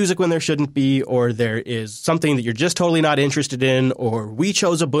music when there shouldn't be, or there is something that you're just totally not interested in, or we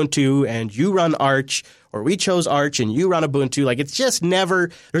chose Ubuntu and you run Arch, or we chose Arch and you run Ubuntu. Like, it's just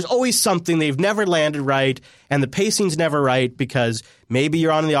never – there's always something. They've never landed right, and the pacing's never right because maybe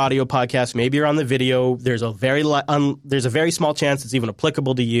you're on the audio podcast, maybe you're on the video. There's a very small chance it's even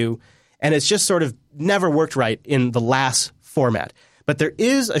applicable to you, and it's just sort of never worked right in the last format. But there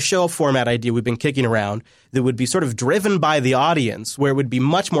is a show format idea we've been kicking around that would be sort of driven by the audience, where it would be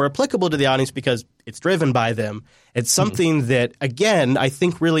much more applicable to the audience because it's driven by them. It's something that, again, I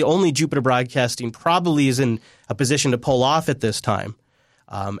think really only Jupiter Broadcasting probably is in a position to pull off at this time.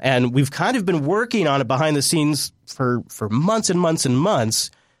 And we've kind of been working on it behind the scenes for months and months and months.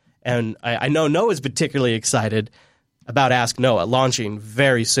 And I know Noah's particularly excited about Ask Noah launching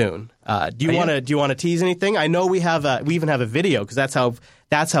very soon. Do you want to tease anything? I know we even have a video because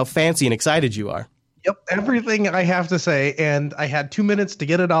that's how fancy and excited you are. Yep, everything I have to say, and I had 2 minutes to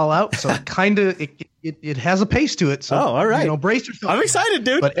get it all out, so it has a pace to it. So, all right, brace yourself. I'm excited,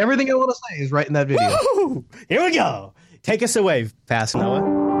 dude. But everything I want to say is right in that video. Woo! Here we go. Take us away, Fast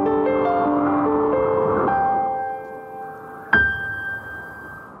Noah.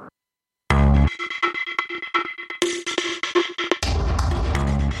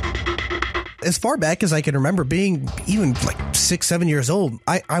 As far back as I can remember, being even like 6-7 years old,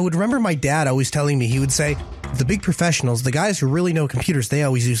 I would remember my dad always telling me, he would say, the big professionals, the guys who really know computers, they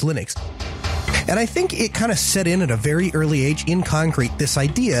always use Linux. And I think it kind of set in at a very early age in concrete this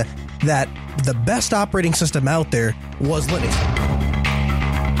idea that the best operating system out there was Linux.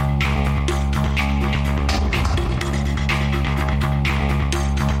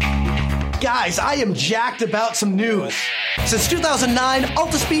 Guys, I am jacked about some news. Since 2009,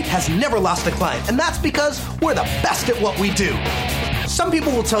 Altispeed has never lost a client, and that's because we're the best at what we do. Some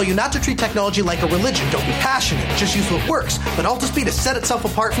people will tell you not to treat technology like a religion. Don't be passionate, just use what works. But Altispeed has set itself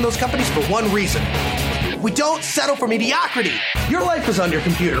apart from those companies for one reason. We don't settle for mediocrity. Your life is on your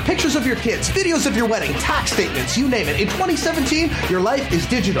computer. Pictures of your kids, videos of your wedding, tax statements, you name it. In 2017, your life is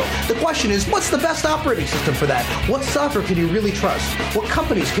digital. The question is, what's the best operating system for that? What software can you really trust? What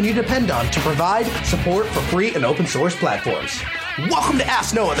companies can you depend on to provide support for free and open source platforms? Welcome to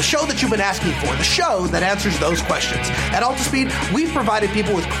Ask Noah, the show that you've been asking for, the show that answers those questions. At Altispeed, we've provided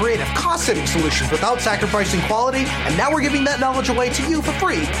people with creative, cost-saving solutions without sacrificing quality, and now we're giving that knowledge away to you for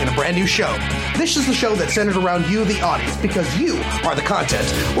free in a brand new show. This is the show that's centered around you, the audience, because you are the content.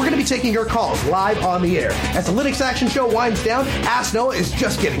 We're going to be taking your calls live on the air. As the Linux Action Show winds down, Ask Noah is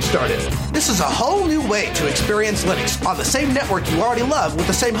just getting started. This is a whole new way to experience Linux on the same network you already love with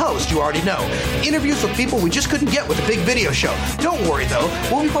the same host you already know. Interviews with people we just couldn't get with a big video show. Don't worry, though.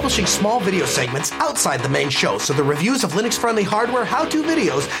 We'll be publishing small video segments outside the main show, so the reviews of Linux-friendly hardware, how-to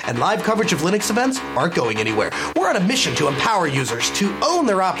videos, and live coverage of Linux events aren't going anywhere. We're on a mission to empower users to own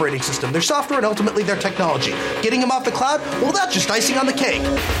their operating system, their software, and ultimately their technology. Getting them off the cloud? Well, that's just icing on the cake.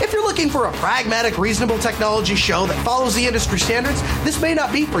 If you're looking for a pragmatic, reasonable technology show that follows the industry standards, this may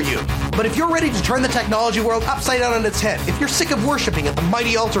not be for you. But if you're ready to turn the technology world upside down on its head, if you're sick of worshiping at the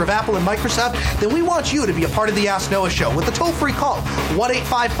mighty altar of Apple and Microsoft, then we want you to be a part of the Ask Noah Show with a toll-free call,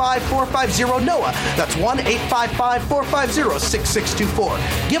 1-855-450-NOAH. That's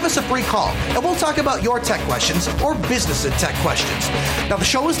 1-855-450-6624. Give us a free call, and we'll talk about your tech questions or business and tech questions. Now, the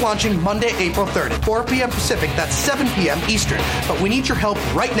show is launching Monday, April 3rd at 4 p.m. Pacific. That's 7 p.m. Eastern. But we need your help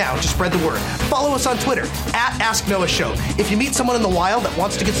right now to spread the word. Follow us on Twitter, at Ask Noah Show. If you meet someone in the wild that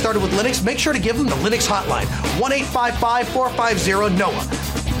wants to get started with Linux, make sure to give them the Linux hotline, 1-855-450-NOAH.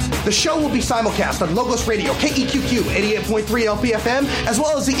 The show will be simulcast on Logos Radio, KEQQ, 88.3 LPFM, as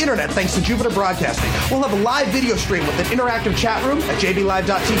well as the internet thanks to Jupiter Broadcasting. We'll have a live video stream with an interactive chat room at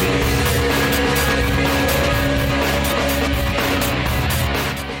jblive.tv.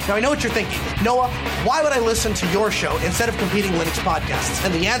 Now, I know what you're thinking. Noah, why would I listen to your show instead of competing Linux podcasts?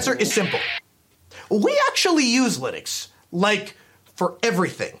 And the answer is simple. We actually use Linux, like, for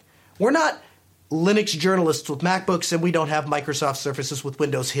everything. We're not Linux journalists with MacBooks, and we don't have Microsoft Surfaces with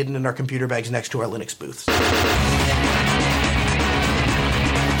Windows hidden in our computer bags next to our Linux booths.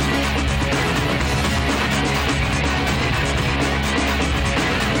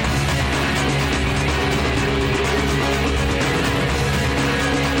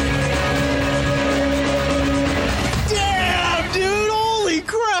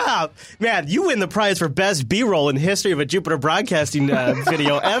 Man, you win the prize for best B-roll in the history of a Jupiter Broadcasting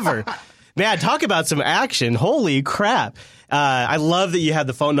video ever. Man, talk about some action. Holy crap. I love that you had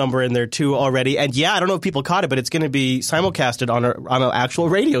the phone number in there, too, already. And, yeah, I don't know if people caught it, but it's going to be simulcasted on an actual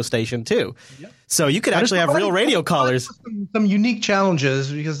radio station, too. Yep. So you could actually have real radio callers. Some unique challenges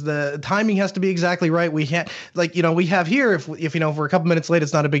because the timing has to be exactly right. We have, we have here, if if we're a couple minutes late,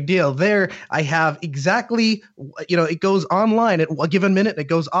 it's not a big deal. There, I have exactly, it goes online at a given minute, and it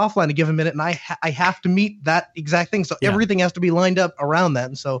goes offline a given minute, and I have to meet that exact thing. So everything has to be lined up around that.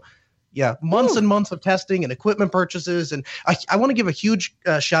 And so, yeah, months and months of testing and equipment purchases. And I want to give a huge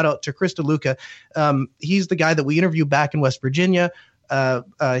shout out to Chris DeLuca. He's the guy that we interviewed back in West Virginia.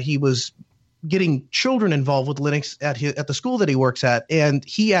 He was getting children involved with Linux at the school that he works at, and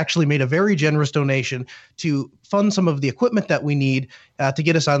he actually made a very generous donation to fund some of the equipment that we need to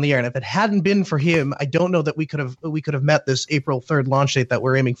get us on the air. And if it hadn't been for him, I don't know that we could have met this April 3rd launch date that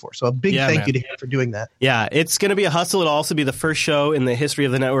we're aiming for. So a big thank you to him for doing that. Yeah, it's going to be a hustle. It'll also be the first show in the history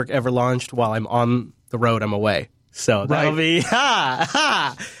of the network ever launched while I'm on the road. I'm away. So that'll be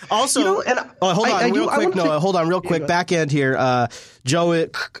Also, hold on real quick. Back end here. Joe, I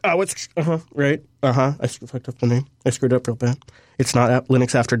fucked up the name. I screwed up real bad. It's not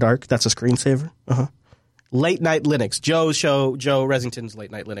Linux After Dark. That's a screensaver. Late Night Linux. Joe's show. Joe Resington's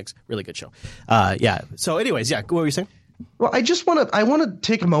Late Night Linux. Really good show. So, anyways, what were you saying? Well, I want to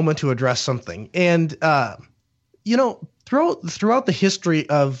take a moment to address something, and throughout the history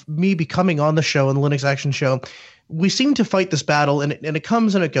of me becoming on the show and the Linux Action Show, we seem to fight this battle, and it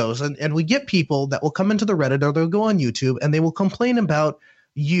comes and it goes. And we get people that will come into the Reddit or they'll go on YouTube and they will complain about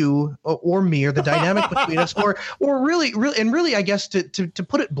you or me or the dynamic between us, or really, I guess to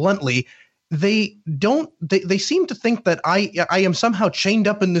put it bluntly, they seem to think that I am somehow chained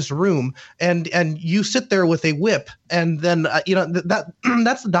up in this room and you sit there with a whip, and then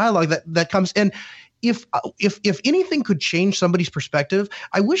that's the dialogue that comes in. If anything could change somebody's perspective,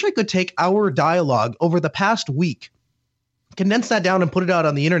 I wish I could take our dialogue over the past week, condense that down and put it out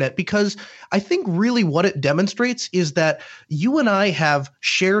on the internet, because I think really what it demonstrates is that you and I have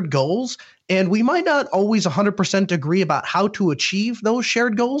shared goals, and we might not always 100% agree about how to achieve those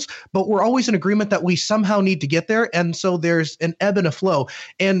shared goals, but we're always in agreement that we somehow need to get there. And so there's an ebb and a flow.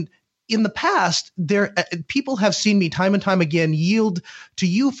 And in the past, people have seen me time and time again yield to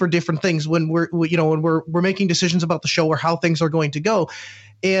you for different things when we're making decisions about the show or how things are going to go,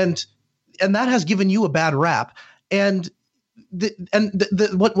 and that has given you a bad rap. And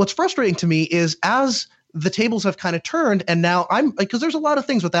what's frustrating to me is as the tables have kind of turned, and now because there's a lot of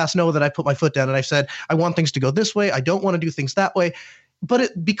things with Ask Noah that I put my foot down and I've said I want things to go this way, I don't want to do things that way,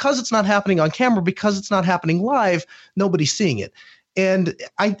 but because it's not happening on camera, because it's not happening live, nobody's seeing it. And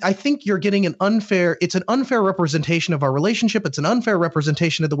I think you're getting an unfair representation of our relationship. It's an unfair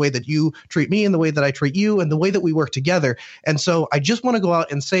representation of the way that you treat me and the way that I treat you and the way that we work together. And so I just want to go out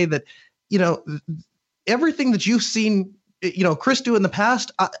and say that, everything that you've seen, Chris do in the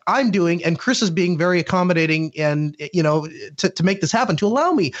past, I'm doing, and Chris is being very accommodating and, to make this happen, to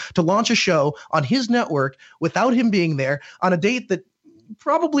allow me to launch a show on his network without him being there on a date that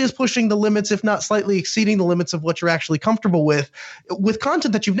probably is pushing the limits, if not slightly exceeding the limits of what you're actually comfortable with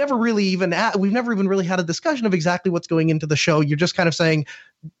content that you've never really we've never even really had a discussion of exactly what's going into the show. You're just kind of saying,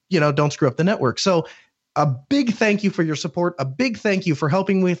 don't screw up the network. So a big thank you for your support, a big thank you for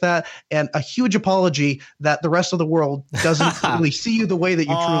helping me with that, and a huge apology that the rest of the world doesn't really see you the way that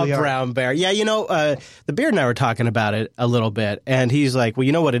you truly are. Brown Bear. Yeah, the Beard and I were talking about it a little bit, and he's like, well,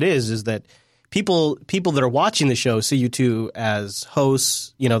 you know what it is that people that are watching the show see you two as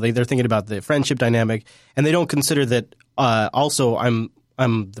hosts. They're thinking about the friendship dynamic, and they don't consider that also I'm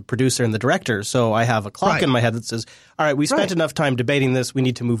the producer and the director, so I have a clock in my head that says, all right, we spent enough time debating this, we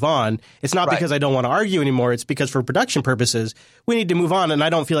need to move on. It's not because I don't want to argue anymore, it's because for production purposes, we need to move on, and I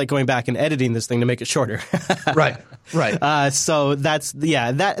don't feel like going back and editing this thing to make it shorter. Right. So that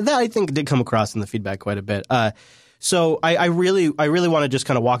I think did come across in the feedback quite a bit. So I really want to just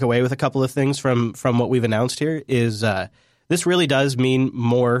kind of walk away with a couple of things from what we've announced here is this really does mean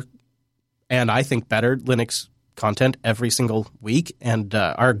more and I think better Linux content every single week. And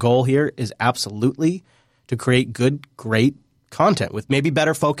our goal here is absolutely to create good, great content with maybe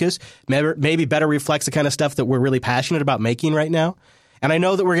better focus, maybe better reflects the kind of stuff that we're really passionate about making right now. And I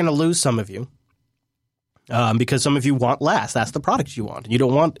know that we're going to lose some of you because some of you want less. That's the product you want. You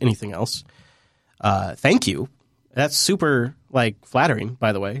don't want anything else. Thank you. That's super flattering,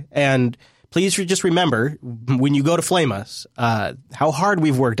 by the way. And please just remember when you go to flame us, how hard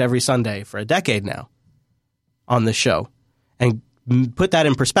we've worked every Sunday for a decade now on this show, and put that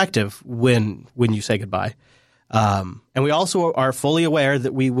in perspective when you say goodbye. And we also are fully aware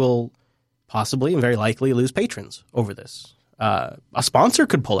that we will possibly and very likely lose patrons over this. A sponsor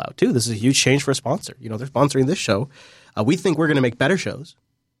could pull out too. This is a huge change for a sponsor. They're sponsoring this show. We think we're going to make better shows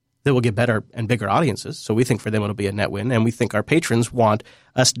that will get better and bigger audiences. So we think for them it'll be a net win, and we think our patrons want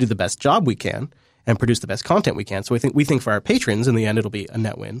us to do the best job we can and produce the best content we can. So we think for our patrons in the end it'll be a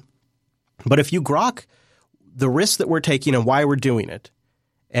net win. But if you grok the risks that we're taking and why we're doing it,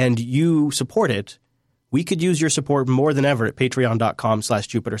 and you support it, we could use your support more than ever at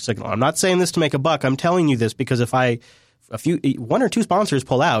patreon.com/JupiterSignal. I'm not saying this to make a buck. I'm telling you this because if one or two sponsors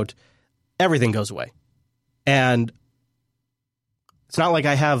pull out, everything goes away. And it's not like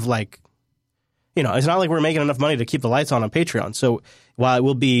I have it's not like we're making enough money to keep the lights on Patreon. So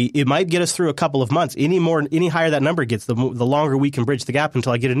while it might get us through a couple of months, any higher that number gets, the longer we can bridge the gap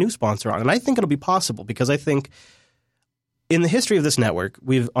until I get a new sponsor on. And I think it'll be possible because I think in the history of this network,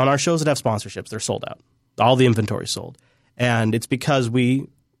 on our shows that have sponsorships, they're sold out. All the inventory sold. And it's because we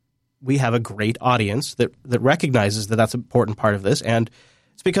have a great audience that recognizes that that's an important part of this. And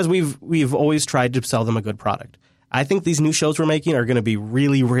it's because we've always tried to sell them a good product. I think these new shows we're making are going to be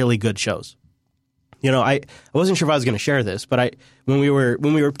really, really good shows. I wasn't sure if I was going to share this, but when we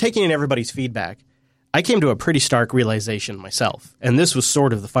were taking in everybody's feedback, I came to a pretty stark realization myself, and this was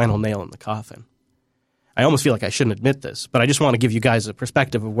sort of the final nail in the coffin. I almost feel like I shouldn't admit this, but I just want to give you guys a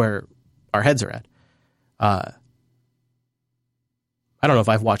perspective of where our heads are at. I don't know if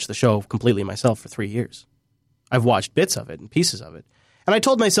I've watched the show completely myself for 3 years. I've watched bits of it and pieces of it, and I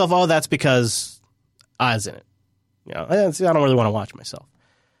told myself, "Oh, that's because I was in it." I don't really want to watch myself.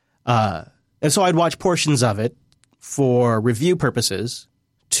 And so I'd watch portions of it for review purposes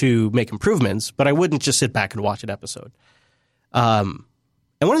to make improvements, but I wouldn't just sit back and watch an episode.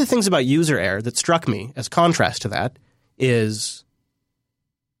 And one of the things about user error that struck me as contrast to that is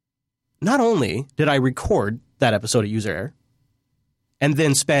not only did I record that episode of user error and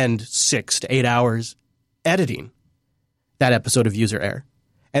then spend 6 to 8 hours editing that episode of user error,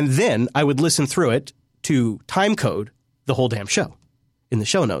 and then I would listen through it to time code the whole damn show in the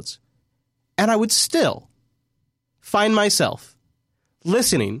show notes, and I would still find myself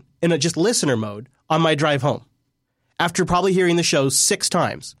listening in a just listener mode on my drive home. After probably hearing the show 6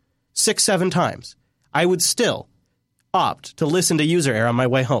 times, 7 times, I would still opt to listen to user error on my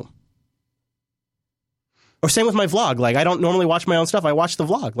way home. Or same with my vlog. Like, I don't normally watch my own stuff. I watch the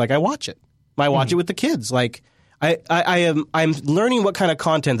vlog. Like, I watch it. I watch it with the kids. Like, I'm learning what kind of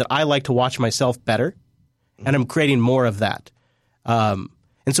content that I like to watch myself better, and I'm creating more of that. And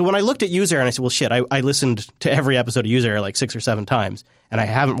so when I looked at user error and I said, well, shit, I listened to every episode of user error like 6 or 7 times, and I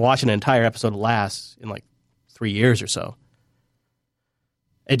haven't watched an entire episode of Last in like 3 years or so.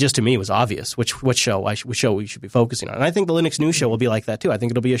 It just, to me, was obvious which show we should be focusing on. And I think the Linux News Show will be like that, too. I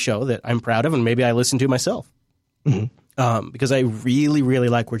think it'll be a show that I'm proud of and maybe I listen to myself. Because I really, really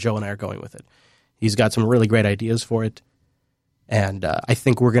like where Joe and I are going with it. He's got some really great ideas for it. And I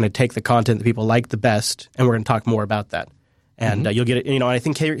think we're going to take the content that people like the best, and we're going to talk more about that. And you'll get it. You know, I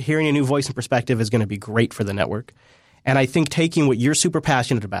think hearing a new voice and perspective is going to be great for the network. And I think taking what you're super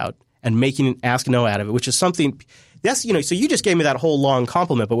passionate about and making Ask Noah out of it, which is something that's, you know, so you just gave me that whole long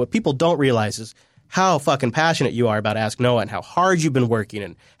compliment, but what people don't realize is how fucking passionate you are about Ask Noah and how hard you've been working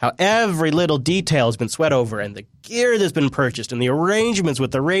and how every little detail has been sweat over and the gear that's been purchased and the arrangements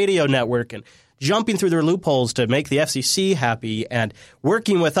with the radio network and jumping through their loopholes to make the FCC happy and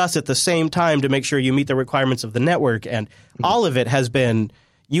working with us at the same time to make sure you meet the requirements of the network. And all of it has been,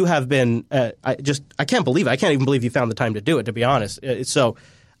 you have been, I can't believe it. I can't even believe you found the time to do it, to be honest. So,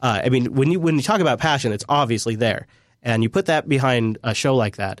 I mean, when you talk about passion, it's obviously there. And you put that behind a show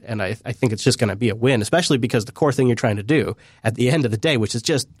like that, and I think it's just going to be a win, especially because the core thing you're trying to do at the end of the day, which is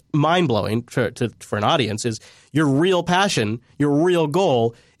just mind-blowing for an audience, is your real passion, your real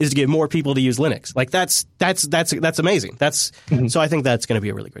goal is to get more people to use Linux. Like that's amazing. So I think that's going to be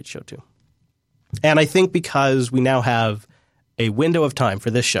a really great show too. And I think because we now have a window of time for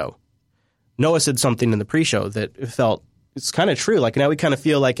this show, Noah said something in the pre-show that felt it's kind of true. Like now we kind of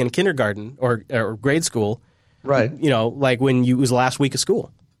feel like in kindergarten or grade school. Right. You know, like when it was the last week of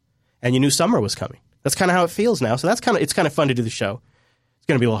school and you knew summer was coming. That's kind of how it feels now. So it's kind of fun to do the show. It's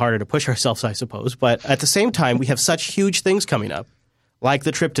going to be a little harder to push ourselves, I suppose. But at the same time, we have such huge things coming up, like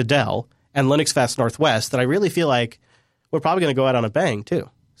the trip to Dell and Linux Fest Northwest, that I really feel like we're probably going to go out on a bang, too.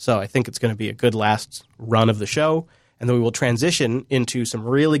 So I think it's going to be a good last run of the show, and then we will transition into some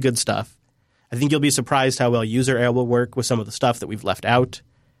really good stuff. I think you'll be surprised how well user error will work with some of the stuff that we've left out.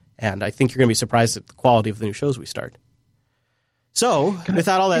 And I think you're going to be surprised at the quality of the new shows we start. So,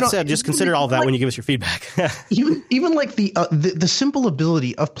 without all that said, just consider all that when you give us your feedback. even like the simple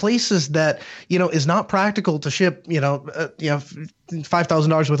ability of places that, you know, is not practical to ship,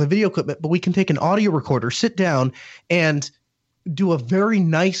 $5,000 worth of video equipment, but we can take an audio recorder, sit down, and do a very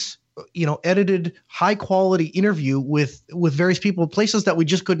nice, edited, high quality interview with various people, places that we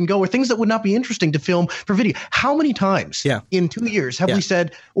just couldn't go, or things that would not be interesting to film for video. How many times in 2 years have we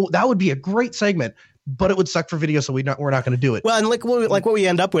said, "Oh, that would be a great segment," but it would suck for video, so we're not going to do it. Well, and like what we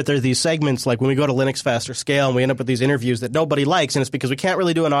end up with are these segments, like when we go to Linux Fest or Scale, and we end up with these interviews that nobody likes, and it's because we can't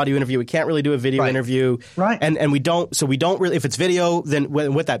really do an audio interview, we can't really do a video interview, right? And we don't really. If it's video, then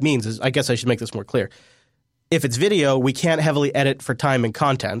what that means is, I guess I should make this more clear. If it's video, we can't heavily edit for time and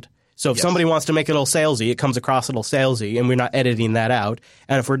content. So if somebody wants to make it a little salesy, it comes across a little salesy, and we're not editing that out.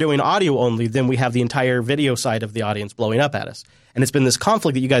 And if we're doing audio only, then we have the entire video side of the audience blowing up at us. And it's been this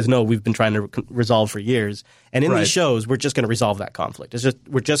conflict that you guys know we've been trying to resolve for years. And in these shows, we're just going to resolve that conflict.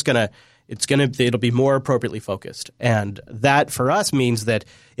 It'll be more appropriately focused. And that for us means that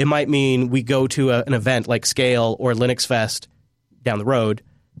it might mean we go to an event like Scale or Linux Fest down the road.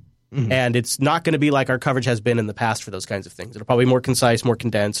 And it's not going to be like our coverage has been in the past for those kinds of things. It'll probably be more concise, more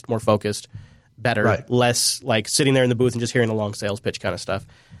condensed, more focused, better, less like sitting there in the booth and just hearing a long sales pitch kind of stuff.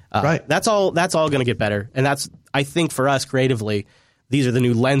 That's all going to get better. And I think for us creatively, these are the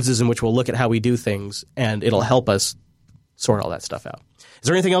new lenses in which we'll look at how we do things, and it'll help us sort all that stuff out. Is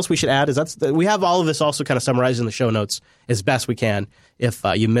there anything else we should add? We have all of this also kind of summarized in the show notes as best we can if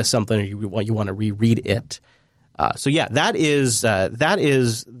you miss something or you want to reread it. That is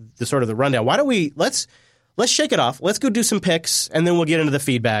the sort of the rundown. Why don't we let's shake it off. Let's go do some picks, and then we'll get into the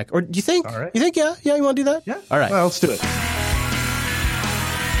feedback. Or do you think? All right. You think? Yeah. You want to do that? Yeah. All right. Well, let's do it.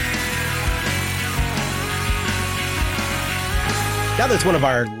 Now that's one of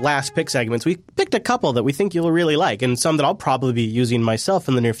our last pick segments. We picked a couple that we think you'll really like, and some that I'll probably be using myself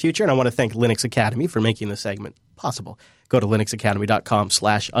in the near future. And I want to thank Linux Academy for making this segment possible. Go to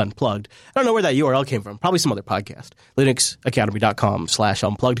linuxacademy.com/unplugged. I don't know where that URL came from. Probably some other podcast.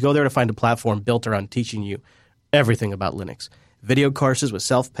 linuxacademy.com/unplugged. Go there to find a platform built around teaching you everything about Linux. Video courses with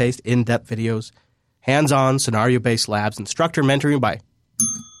self-paced, in-depth videos, hands-on, scenario-based labs, instructor mentoring by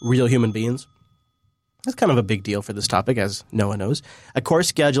real human beings. That's kind of a big deal for this topic, as Noah knows. A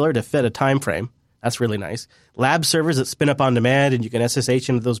course scheduler to fit a time frame. That's really nice. Lab servers that spin up on demand and you can SSH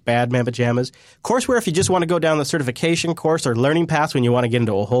into those bad man pajamas. Courseware if you just want to go down the certification course or learning paths when you want to get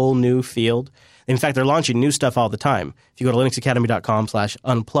into a whole new field. In fact, they're launching new stuff all the time. If you go to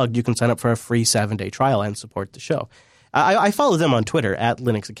linuxacademy.com/unplugged, you can sign up for a free 7-day trial and support the show. I follow them on Twitter at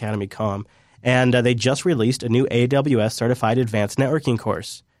linuxacademy.com, and they just released a new AWS Certified Advanced Networking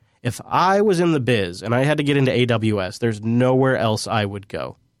course. If I was in the biz and I had to get into AWS, there's nowhere else I would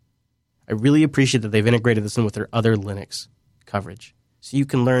go. I really appreciate that they've integrated this in with their other Linux coverage. So you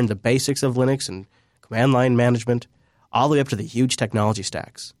can learn the basics of Linux and command line management all the way up to the huge technology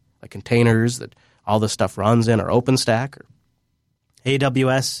stacks, like containers that all this stuff runs in, or OpenStack, or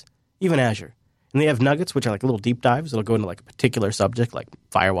AWS, even Azure. And they have nuggets, which are like little deep dives that'll go into like a particular subject, like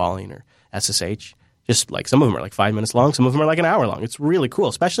firewalling or SSH. Just like some of them are like 5 minutes long, some of them are like an hour long. It's really cool,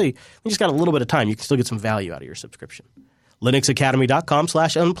 especially when you just got a little bit of time. You can still get some value out of your subscription.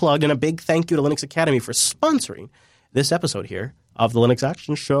 linuxacademy.com/unplugged, and a big thank you to Linux Academy for sponsoring this episode here of the Linux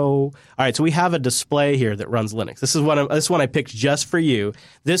Action Show. All right, so we have a display here that runs Linux. This is one I picked just for you.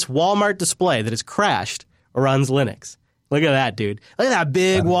 This Walmart display that has crashed runs Linux. Look at that, dude. Look at that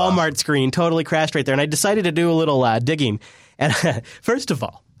big Walmart screen, totally crashed right there. And I decided to do a little digging. And First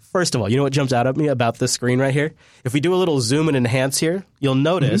of all, you know what jumps out at me about this screen right here? If we do a little zoom and enhance here, you'll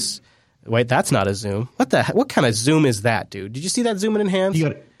notice. Wait, that's not a zoom. What kind of zoom is that, dude? Did you see that zoom and enhance?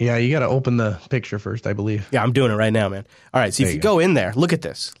 You got to open the picture first, I believe. Yeah, I'm doing it right now, man. All right, so if you go in there, look at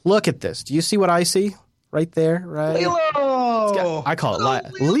this. Look at this. Do you see what I see right there? Right. Lilo. I call it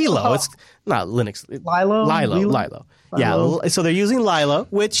Lilo. It's not Linux. Lilo. Yeah, so they're using Lilo,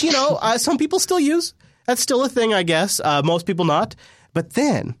 which, some people still use. That's still a thing, I guess. Most people not. But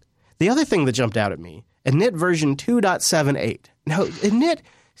then, the other thing that jumped out at me, init version 2.78. Now, init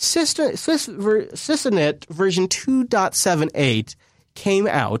Sysinit version 2.78 came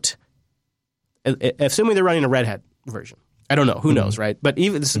out, assuming they're running a Red Hat version. I don't know. Who knows, right? But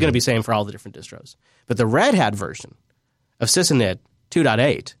even this is going to be same for all the different distros. But the Red Hat version of Sysinit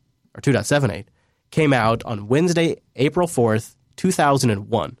 2.8 or 2.78 came out on Wednesday, April 4th,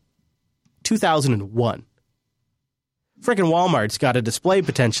 2001. 2001. Freaking Walmart's got a display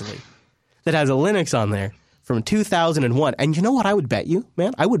potentially that has a Linux on there from 2001. And you know what I would bet you,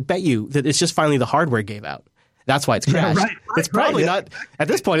 man? I would bet you that it's just finally the hardware gave out. That's why it's crashed. Yeah, right, it's probably not, at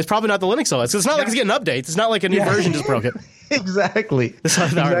this point, it's probably not the Linux OS. It's not like it's getting updates. It's not like a new version just broke it. Exactly. That's how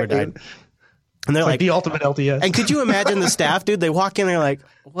the hardware died. And they're like the ultimate LTS. And could you imagine the staff, dude? They walk in and they're like,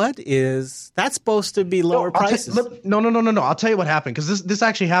 what is that's supposed to be lower prices? No. I'll tell you what happened, because this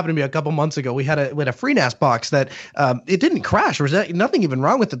actually happened to me a couple months ago. We had a FreeNAS box that it didn't crash. There was nothing even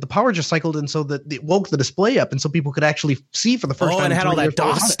wrong with it. The power just cycled, and so that it woke the display up, and so people could actually see for the first time. And it had all that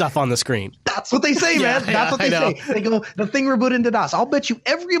DOS stuff on the screen. That's what they say, man. That's what they say. They go, the thing rebooted into DOS. I'll bet you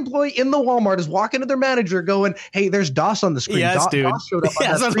every employee in the Walmart is walking to their manager going, hey, there's DOS on the screen. Yes, dude. DOS showed up on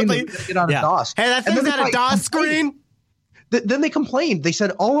that screen. Get on a DOS. Hey, that thing's got a DOS screen. Then they complained. They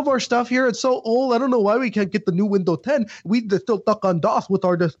said, all of our stuff here, it's so old. I don't know why we can't get the new Windows 10. We're still stuck on DOS with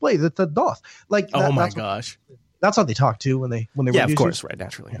our display that said DOS. Gosh. That's how they talk too when they of course, right,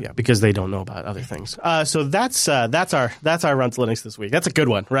 naturally. Yeah, because they don't know about other things. So that's our Run to Linux this week. That's a good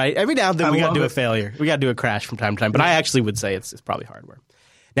one, right? Every now and then we got to do a failure. We got to do a crash from time to time. But I actually would say it's probably hardware.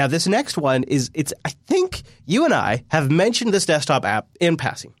 Now, this next one I think you and I have mentioned this desktop app in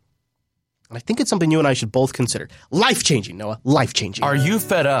passing. And I think it's something you and I should both consider. Life-changing, Noah. Life-changing. Are you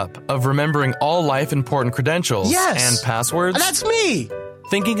fed up of remembering all life-important credentials and passwords? That's me!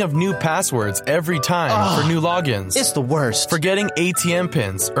 Thinking of new passwords every time for new logins. It's the worst. Forgetting ATM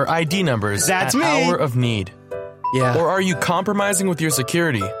pins or ID numbers at hour of need. Yeah. Or are you compromising with your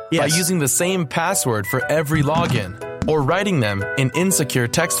security by using the same password for every login or writing them in insecure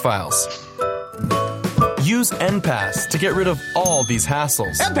text files? Use NPass to get rid of all these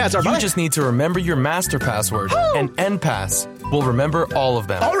hassles. NPass are fine. You just need to remember your master password, and NPass will remember all of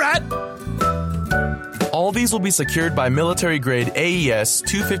them. All right. All these will be secured by military-grade AES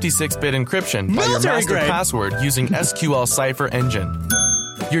 256-bit encryption by your master password using SQL Cipher Engine.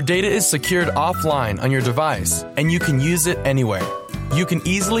 Your data is secured offline on your device, and you can use it anywhere. You can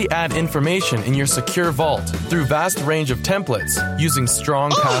easily add information in your secure vault through vast range of templates using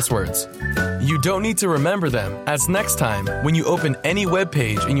strong passwords. You don't need to remember them, as next time, when you open any web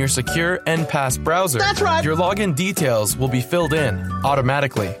page in your secure NPass browser, your login details will be filled in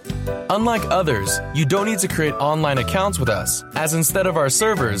automatically. Unlike others, you don't need to create online accounts with us, as instead of our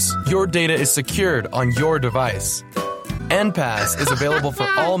servers, your data is secured on your device. NPass is available for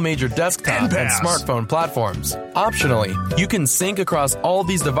all major desktop and smartphone platforms. Optionally, you can sync across all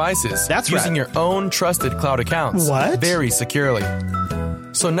these devices using your own trusted cloud accounts very securely.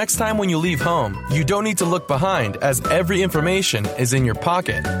 So next time when you leave home, you don't need to look behind, as every information is in your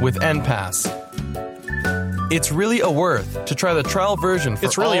pocket with NPass. It's really a worth to try the trial version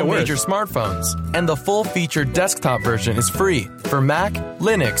for all major smartphones, and the full-featured desktop version is free for Mac,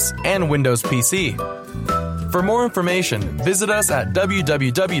 Linux, and Windows PC. For more information, visit us at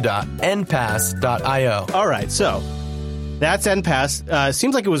www.npass.io. All right, so that's NPass.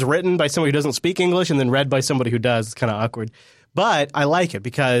 Seems like it was written by somebody who doesn't speak English and then read by somebody who does. It's kind of awkward. But I like it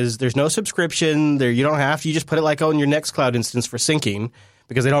because there's no subscription. You don't have to. You just put it like on your Nextcloud instance for syncing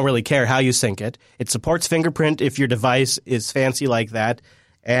because they don't really care how you sync it. It supports fingerprint if your device is fancy like that.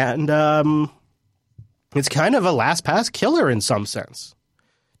 And it's kind of a LastPass killer in some sense.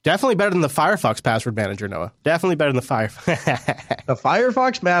 Definitely better than the Firefox password manager, Noah. Definitely better than the The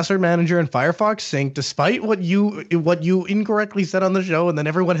Firefox password manager and Firefox Sync, despite what you incorrectly said on the show and then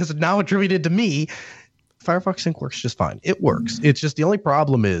everyone has now attributed to me, Firefox Sync works just fine. It works. It's just the only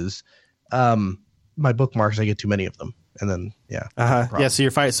problem is my bookmarks, I get too many of them. And then, so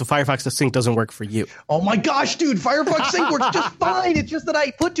Firefox Sync doesn't work for you. Oh my gosh, dude, Firefox Sync works just fine. It's just that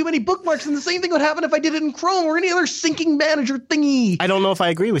I put too many bookmarks, and the same thing would happen if I did it in Chrome or any other syncing manager thingy. I don't know if I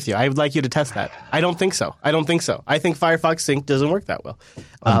agree with you. I would like you to test that. I don't think so. I think Firefox Sync doesn't work that well.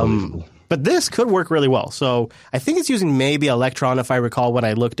 But this could work really well. So I think it's using maybe Electron, if I recall when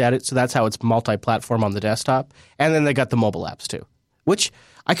I looked at it. So that's how it's multi-platform on the desktop. And then they got the mobile apps too, which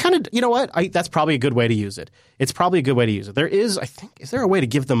I kind of, you know what? That's probably a good way to use it. It's probably a good way to use it. There is, I think, is there a way to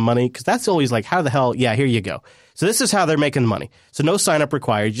give them money? Because that's always like, how the hell? Yeah, here you go. So this is how they're making money. So no sign up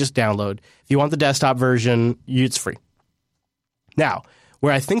required. You just download. If you want the desktop version, it's free. Now,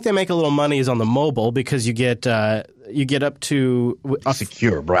 where I think they make a little money is on the mobile because you get up to a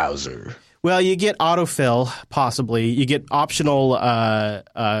secure browser. Well, you get autofill, possibly. You get optional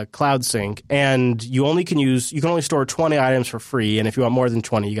cloud sync, and you can only store 20 items for free. And if you want more than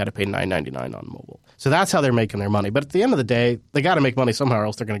 20, you got to pay $9.99 on mobile. So that's how they're making their money. But at the end of the day, they got to make money somehow, or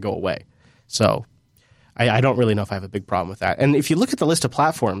else they're going to go away. So I don't really know if I have a big problem with that. And if you look at the list of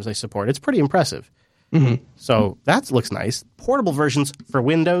platforms they support, it's pretty impressive. Mm-hmm. So that looks nice. Portable versions for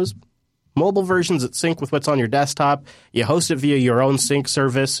Windows. Mobile versions that sync with what's on your desktop. You host it via your own sync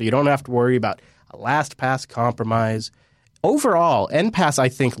service, so you don't have to worry about a LastPass compromise. Overall, NPass, I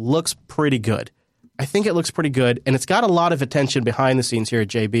think, looks pretty good. I think it looks pretty good, and it's got a lot of attention behind the scenes here at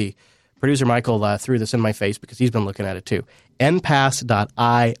JB. Producer Michael threw this in my face because he's been looking at it too.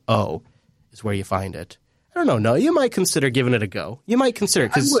 npass.io is where you find it. I don't know. No, you might consider giving it a go. You might consider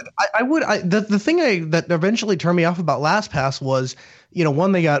it. I would. The thing that eventually turned me off about LastPass was,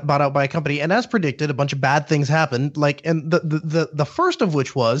 one, they got bought out by a company, and as predicted, a bunch of bad things happened. And the first of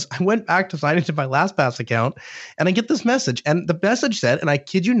which was I went back to sign into my LastPass account, and I get this message, and the message said, and I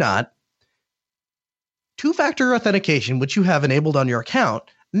kid you not, two-factor authentication, which you have enabled on your account,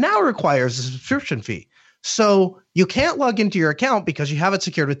 now requires a subscription fee. So you can't log into your account because you have it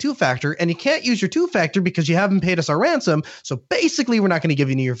secured with two-factor, and you can't use your two-factor because you haven't paid us our ransom. So basically, we're not going to give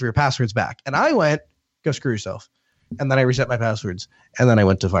you any of your passwords back. And I went, go screw yourself. And then I reset my passwords. And then I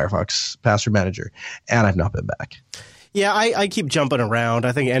went to Firefox Password Manager, and I've not been back. Yeah, I keep jumping around.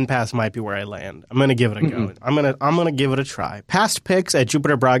 I think NPass might be where I land. I'm going to give it a go. I'm going to give it a try. Past picks at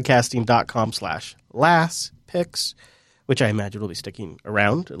jupiterbroadcasting.com/lastpicks, which I imagine will be sticking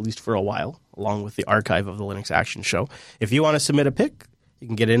around, at least for a while, along with the archive of the Linux Action Show. If you want to submit a pick, you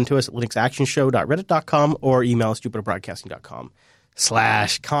can get it into us at linuxactionshow.reddit.com or email us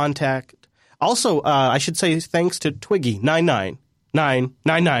jupiterbroadcasting.com/contact. Also, I should say thanks to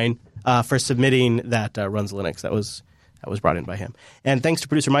Twiggy99999 for submitting that runs Linux. That was brought in by him. And thanks to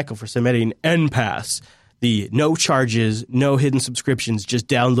producer Michael for submitting NPass, the no charges, no hidden subscriptions, just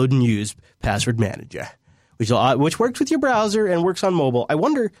download and use password manager, which works with your browser and works on mobile. I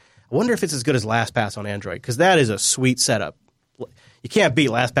wonder if it's as good as LastPass on Android, because that is a sweet setup. You can't beat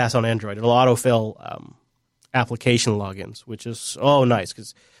LastPass on Android. It'll autofill application logins, which is so nice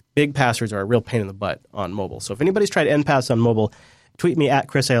because big passwords are a real pain in the butt on mobile. So if anybody's tried NPass on mobile, tweet me at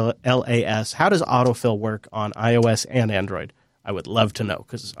ChrisLAS. How does autofill work on iOS and Android? I would love to know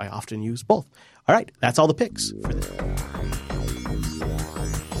because I often use both. All right, that's all the picks for this.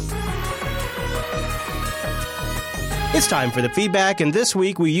 It's time for the feedback, and this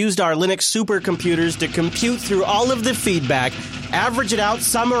week we used our Linux supercomputers to compute through all of the feedback, average it out,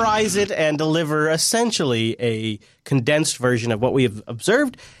 summarize it, and deliver essentially a condensed version of what we have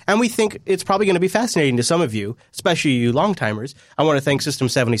observed, and we think it's probably going to be fascinating to some of you, especially you long-timers. I want to thank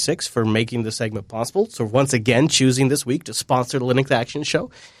System76 for making this segment possible, so once again choosing this week to sponsor the Linux Action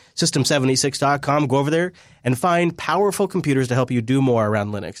Show. System76.com, go over there and find powerful computers to help you do more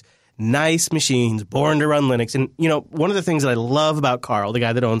around Linux. Nice machines, born to run Linux. And, you know, one of the things that I love about Carl, the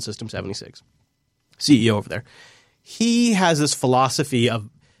guy that owns System76, CEO over there, he has this philosophy of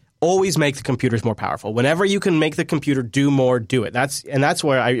always make the computers more powerful. Whenever you can make the computer do more, do it. That's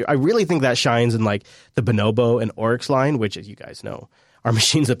where I really think that shines in like the Bonobo and Oryx line, which, as you guys know, are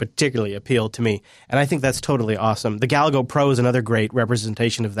machines that particularly appeal to me. And I think that's totally awesome. The Galago Pro is another great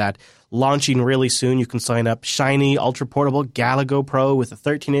representation of that. Launching really soon. You can sign up. Shiny, ultra-portable Galago Pro with a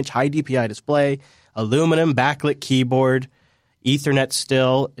 13-inch high DPI display, aluminum backlit keyboard, Ethernet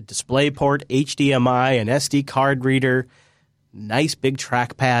still, a DisplayPort, HDMI, an SD card reader, nice big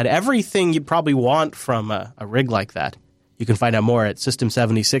trackpad, everything you'd probably want from a rig like that. You can find out more at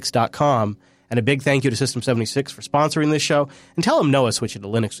System76.com. And a big thank you to System76 for sponsoring this show. And tell them Noah switched to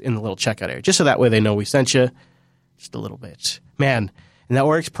Linux in the little checkout area, just so that way they know we sent you just a little bit. Man, and that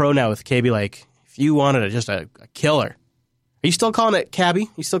Oryx Pro now with Kaby Lake, if you wanted just a killer. Are you still calling it Cabby?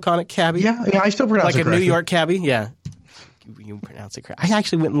 You still calling it Cabby? Yeah, I still pronounce it correctly. Like a New York Cabby? Yeah. You pronounce it correct. I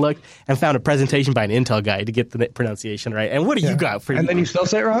actually went and looked and found a presentation by an Intel guy to get the pronunciation right. And what do you got for And then you still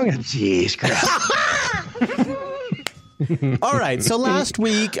say it wrong? Jeez, crap. All right. So last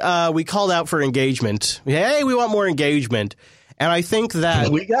week we called out for engagement. Hey, we want more engagement. And I think that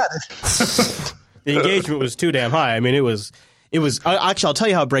we got it. The engagement was too damn high. I mean, it was actually, I'll tell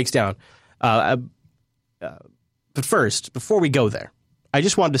you how it breaks down. But first, before we go there, I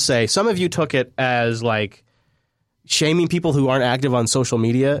just wanted to say some of you took it as like shaming people who aren't active on social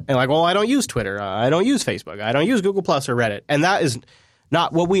media and like, well, I don't use Twitter. I don't use Facebook. I don't use Google Plus or Reddit. And that is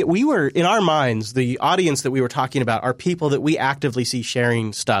not what we were, in our minds, the audience that we were talking about are people that we actively see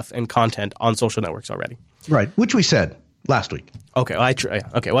sharing stuff and content on social networks already. Right, which we said last week. Okay, well, I'm just saying.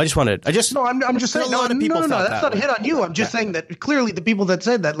 No, a lot of people no, that's not a hit on you. I'm just saying that clearly the people that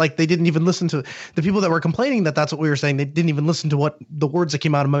said that, like, they didn't even listen to the people that were complaining that that's what we were saying. They didn't even listen to what the words that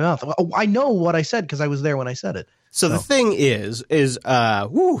came out of my mouth. I know what I said because I was there when I said it. So the thing is here's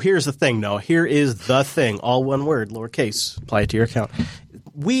the thing. No, here is the thing. All one word, lowercase. Apply it to your account.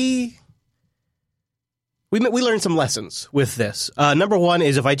 We learned some lessons with this. Number one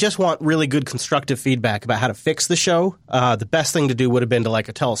is if I just want really good constructive feedback about how to fix the show, the best thing to do would have been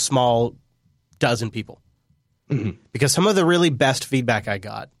to tell a small dozen people. Mm-hmm. Because some of the really best feedback I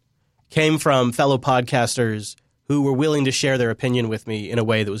got came from fellow podcasters who were willing to share their opinion with me in a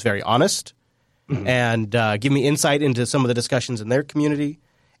way that was very honest. Mm-hmm. And give me insight into some of the discussions in their community.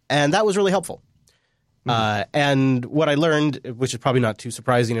 And that was really helpful. Mm-hmm. And what I learned, which is probably not too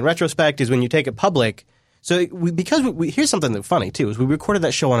surprising in retrospect, is when you take it public. So here's something that's funny, too, is we recorded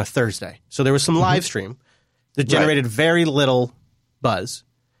that show on a Thursday. So there was some live stream that generated very little buzz.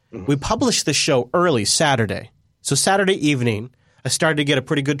 Mm-hmm. We published the show early Saturday. So Saturday evening, I started to get a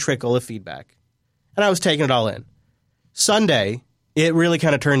pretty good trickle of feedback. And I was taking it all in. Sunday, it really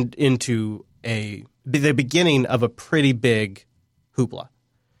kind of turned into the beginning of a pretty big hoopla.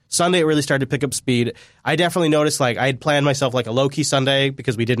 Sunday, it really started to pick up speed. I definitely noticed, I had planned myself a low-key Sunday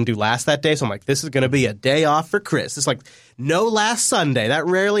because we didn't do last that day. So I'm like, this is going to be a day off for Chris. It's no last Sunday. That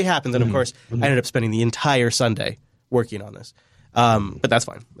rarely happens. And, of course, I ended up spending the entire Sunday working on this. But that's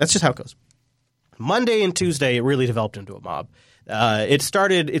fine. That's just how it goes. Monday and Tuesday, it really developed into a mob. It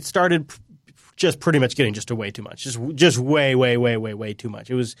started just pretty much getting just way too much. Just way, way, way, way, way too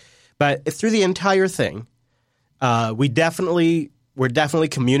much. But through the entire thing, we're definitely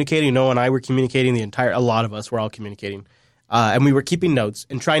communicating. Noah and I were communicating. A lot of us were all communicating. And we were keeping notes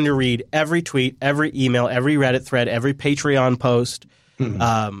and trying to read every tweet, every email, every Reddit thread, every Patreon post,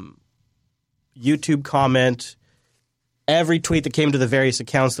 YouTube comment, every tweet that came to the various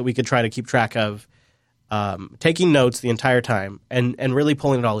accounts that we could try to keep track of, taking notes the entire time and really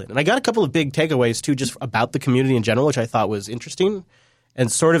pulling it all in. And I got a couple of big takeaways, too, just about the community in general, which I thought was interesting. And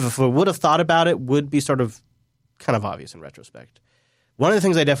sort of, if I would have thought about it, would be sort of kind of obvious in retrospect. One of the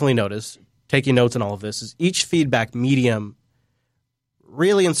things I definitely noticed, taking notes on all of this, is each feedback medium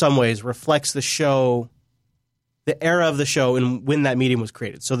really in some ways reflects the show, the era of the show and when that medium was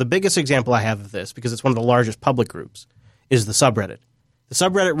created. So the biggest example I have of this, because it's one of the largest public groups, is the subreddit. The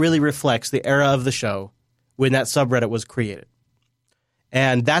subreddit really reflects the era of the show when that subreddit was created.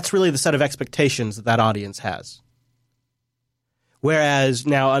 And that's really the set of expectations that audience has. Whereas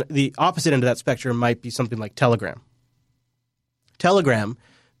now the opposite end of that spectrum might be something like Telegram. Telegram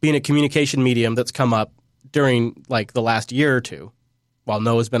being a communication medium that's come up during like the last year or two, while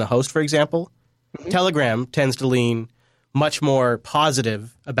Noah's been a host, for example, Telegram tends to lean much more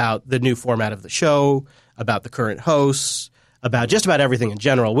positive about the new format of the show, about the current hosts, about just about everything in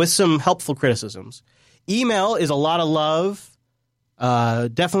general, with some helpful criticisms. Email is a lot of love,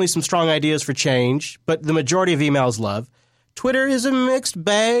 definitely some strong ideas for change, but the majority of email is love. Twitter is a mixed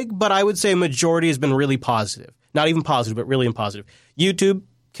bag, but I would say majority has been really positive. Not even positive, but really positive. YouTube,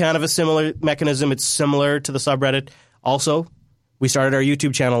 kind of a similar mechanism. It's similar to the subreddit. Also, we started our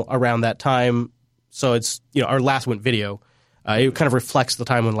YouTube channel around that time, so it's, our last went video. It kind of reflects the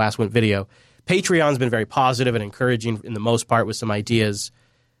time when last went video. Patreon's been very positive and encouraging in the most part with some ideas.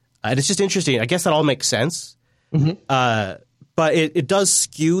 And it's just interesting. I guess that all makes sense. Mm-hmm. But it does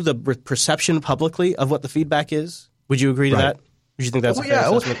skew the perception publicly of what the feedback is. Would you agree to that? Would you think that's a fair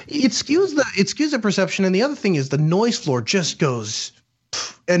assessment? It skews the perception. And the other thing is the noise floor just goes.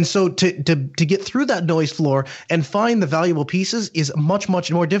 And so to get through that noise floor and find the valuable pieces is much,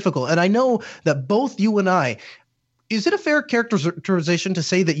 much more difficult. And I know that both you and I, is it a fair characterization to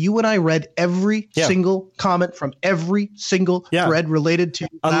say that you and I read every single comment from every single thread related to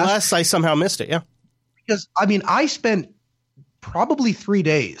unless I somehow missed it, Because, I spent probably 3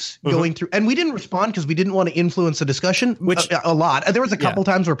 days going through, and we didn't respond because we didn't want to influence the discussion a lot. There was a couple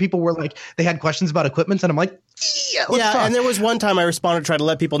times where people were like, they had questions about equipment, and I'm like, let's talk. And there was one time I responded, tried to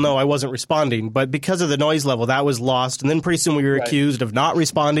let people know I wasn't responding, but because of the noise level, that was lost. And then pretty soon we were accused of not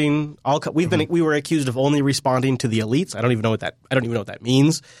responding. We were accused of only responding to the elites. I don't even know what that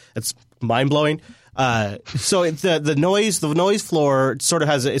means. It's mind blowing. So the noise floor sort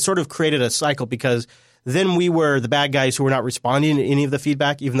of created a cycle because then we were the bad guys who were not responding to any of the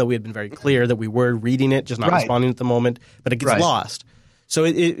feedback, even though we had been very clear that we were reading it, just not responding at the moment. But it gets lost. So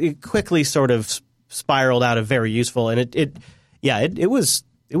it quickly sort of spiraled out of very useful. And it was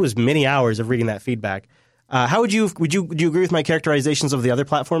many hours of reading that feedback. How would you agree with my characterizations of the other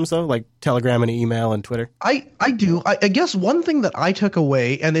platforms though, like Telegram and email and Twitter? I do. I guess one thing that I took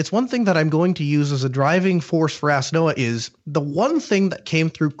away, and it's one thing that I'm going to use as a driving force for Ask Noah, is the one thing that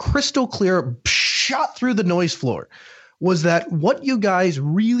came through crystal clear, shot through the noise floor, was that what you guys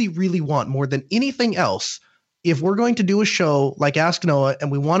really, really want more than anything else, if we're going to do a show like Ask Noah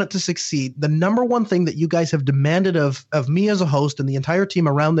and we want it to succeed, the number one thing that you guys have demanded of me as a host and the entire team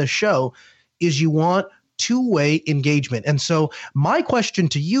around this show is you want two-way engagement. And so my question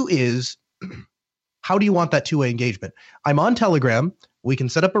to you is, how do you want that two-way engagement? I'm on Telegram. We can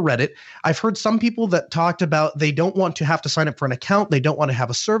set up a Reddit. I've heard some people that talked about they don't want to have to sign up for an account. They don't want to have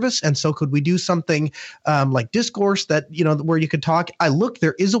a service. And so could we do something like Discourse that, where you could talk?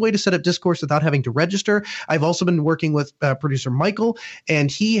 There is a way to set up Discourse without having to register. I've also been working with producer Michael, and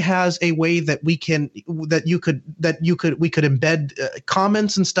he has a way that we could embed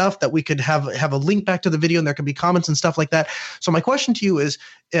comments and stuff, that we could have a link back to the video and there can be comments and stuff like that. So my question to you is,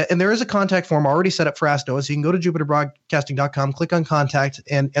 and there is a contact form already set up for Ask Noah, so you can go to jupiterbroadcasting.com, click on contact,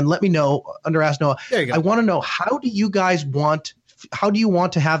 and let me know under Ask Noah. There you go. I want to know, how do you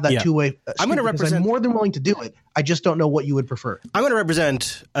want to have that two-way? I'm going to represent. I'm more than willing to do it. I just don't know what you would prefer. I'm going to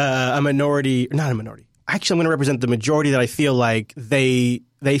represent a minority, not a minority. Actually, I'm going to represent the majority that I feel like they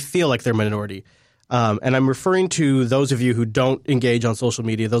feel like they're minority. And I'm referring to those of you who don't engage on social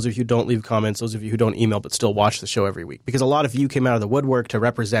media, those of you who don't leave comments, those of you who don't email but still watch the show every week. Because a lot of you came out of the woodwork to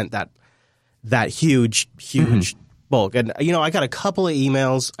represent that huge bulk. And, I got a couple of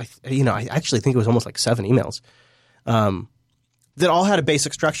emails. I actually think it was almost like 7 emails that all had a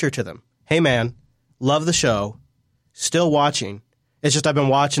basic structure to them. Hey, man, love the show. Still watching. It's just I've been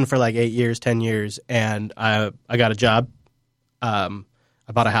watching for like 8 years, 10 years, and I got a job. I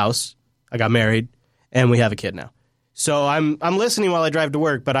bought a house. I got married. And we have a kid now. So I'm listening while I drive to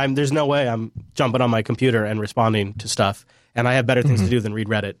work, but there's no way I'm jumping on my computer and responding to stuff. And I have better things to do than read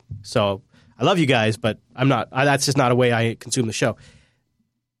Reddit. So I love you guys, but I'm not. That's just not a way I consume the show.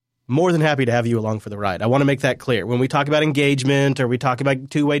 More than happy to have you along for the ride. I want to make that clear. When we talk about engagement or we talk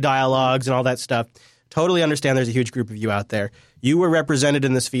about two-way dialogues and all that stuff, totally understand there's a huge group of you out there. You were represented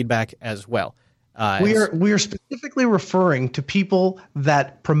in this feedback as well. We are specifically referring to people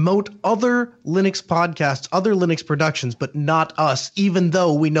that promote other Linux podcasts, other Linux productions, but not us, even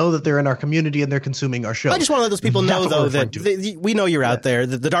though we know that they're in our community and they're consuming our show. I just want to let those people know, though, that we know you're out there,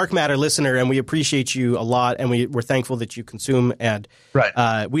 the Dark Matter listener, and we appreciate you a lot, and we're thankful that you consume. And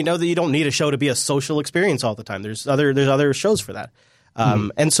we know that you don't need a show to be a social experience all the time. There's other shows for that.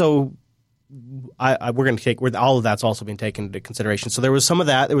 And so we're going to take all of that's also being taken into consideration. So there was some of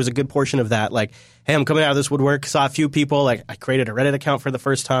that. There was a good portion of that. Like, hey, I'm coming out of this woodwork. Saw a few people. Like, I created a Reddit account for the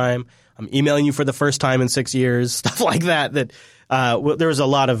first time. I'm emailing you for the first time in 6 years. Stuff like that. That There was a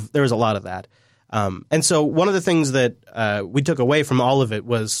lot of that. And so one of the things that we took away from all of it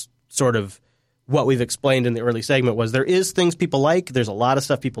was sort of what we've explained in the early segment was there is things people like. There's a lot of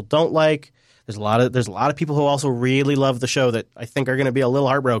stuff people don't like. There's a lot of people who also really love the show that I think are going to be a little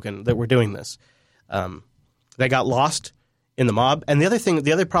heartbroken that we're doing this. They got lost in the mob. And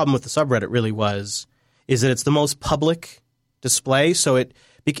the other problem with the subreddit really is that it's the most public display. So it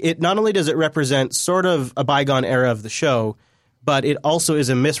not only does it represent sort of a bygone era of the show, but it also is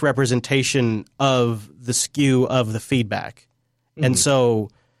a misrepresentation of the skew of the feedback. Mm-hmm. And so,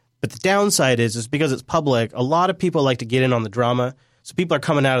 but the downside is because it's public, a lot of people like to get in on the drama. So people are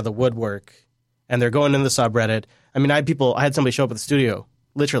coming out of the woodwork and they're going into the subreddit. I mean, I had somebody show up at the studio,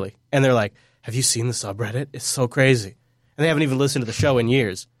 literally, and they're like, have you seen the subreddit? It's so crazy. And they haven't even listened to the show in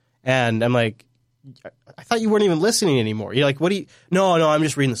years. And I'm like, I thought you weren't even listening anymore. You're like, no, I'm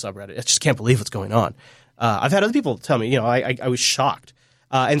just reading the subreddit. I just can't believe what's going on. I've had other people tell me, I was shocked.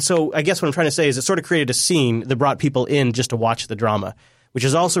 And so I guess what I'm trying to say is it sort of created a scene that brought people in just to watch the drama, which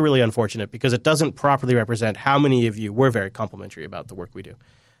is also really unfortunate because it doesn't properly represent how many of you were very complimentary about the work we do.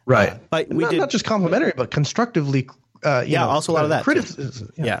 Right. But we not just complimentary, but constructively. Also a lot of that.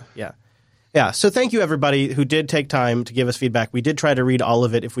 Criticism. Yeah. So thank you, everybody who did take time to give us feedback. We did try to read all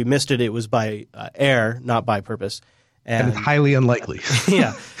of it. If we missed it, it was by error, not by purpose. And it's highly unlikely.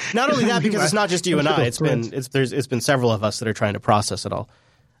 Yeah. Not only that, because it's not just you and I. It's been several of us that are trying to process it all.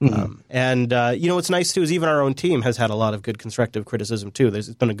 Mm-hmm. What's nice too is even our own team has had a lot of good constructive criticism too. It's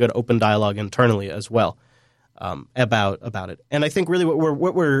been a good open dialogue internally as well about it. And I think really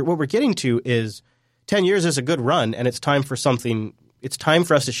what we're getting to is 10 years is a good run, and it's time for something. It's time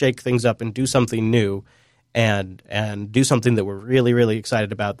for us to shake things up and do something new, and do something that we're really, really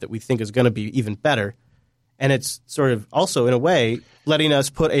excited about that we think is going to be even better. And it's sort of also, in a way, letting us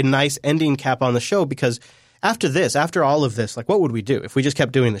put a nice ending cap on the show because after all of this, like what would we do? If we just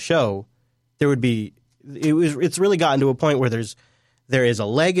kept doing the show, it's really gotten to a point where there is a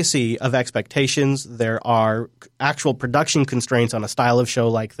legacy of expectations. There are actual production constraints on a style of show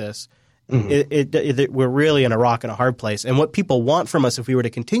like this. Mm-hmm. We're really in a rock and a hard place. And what people want from us if we were to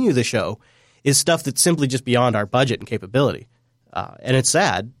continue the show is stuff that's simply just beyond our budget and capability. And it's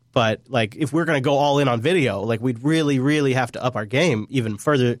sad. But like if we're going to go all in on video, like we'd really, really have to up our game even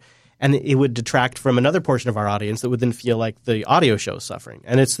further, and it would detract from another portion of our audience that would then feel like the audio show is suffering.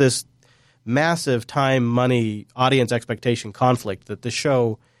 And it's this massive time, money, audience expectation conflict that the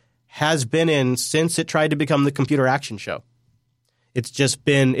show has been in since it tried to become the computer action show.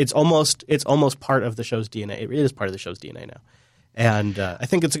 It's almost part of the show's DNA. It is part of the show's DNA now. And I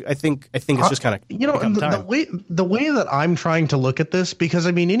think it's just kind of the way that I'm trying to look at this, because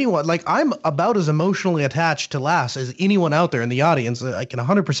I mean anyone, like I'm about as emotionally attached to Lass as anyone out there in the audience. I can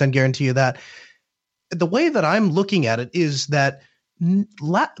 100% guarantee you that. The way that I'm looking at it is that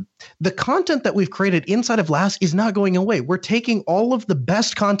the content that we've created inside of Lass is not going away. We're taking all of the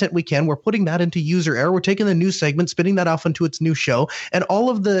best content we can. We're putting that into user error. We're taking the new segment, spinning that off into its new show, and all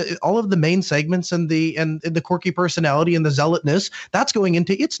of the main segments and the quirky personality and the zealotness that's going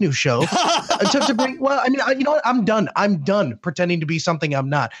into its new show. to bring, well, I mean, you know what? I'm done. I'm done pretending to be something I'm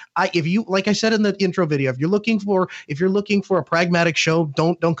not. If you, like I said in the intro video, if you're looking for a pragmatic show,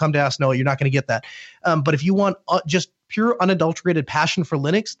 don't come to Ask Noah. You're not going to get that. But if you want just pure unadulterated passion for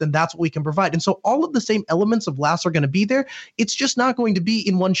Linux, then that's what we can provide. And so all of the same elements of Lass are going to be there. It's just not going to be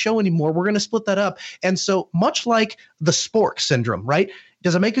in one show anymore. We're going to split that up. And so much like the spork syndrome, right?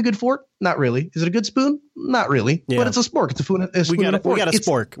 Does it make a good fork? Not really. Is it a good spoon? Not really. Yeah. But it's a spork. It's a spoon. We got a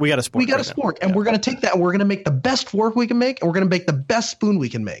spork. And we're going to take that and we're going to make the best fork we can make, and we're going to make the best spoon we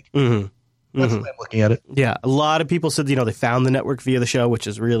can make. Mm-hmm. That's the way I'm looking at it. Yeah, a lot of people said they found the network via the show, which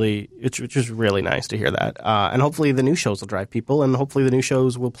is really nice to hear that. And hopefully the new shows will drive people, and hopefully the new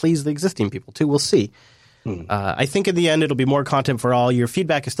shows will please the existing people too. We'll see. I think in the end it'll be more content for all. Your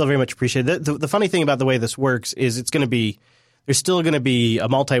feedback is still very much appreciated. The funny thing about the way this works is there's still going to be a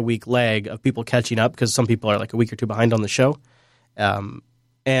multi-week lag of people catching up because some people are like a week or two behind on the show.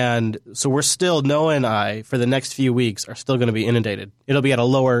 And so we're still, Noah and I, for the next few weeks, are still going to be inundated. It'll be at a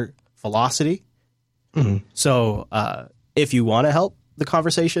lower velocity. Mm-hmm. So if you want to help the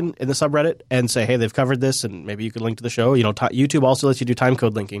conversation in the subreddit and say, hey, they've covered this and maybe you could link to the show, YouTube also lets you do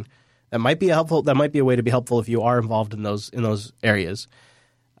timecode linking. That might be a way to be helpful if you are involved in those areas,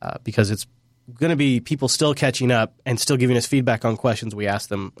 because it's going to be people still catching up and still giving us feedback on questions we asked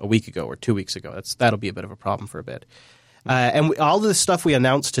them a week ago or 2 weeks ago. That'll be a bit of a problem for a bit. And all the stuff we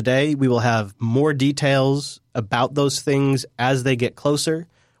announced today, we will have more details about those things as they get closer.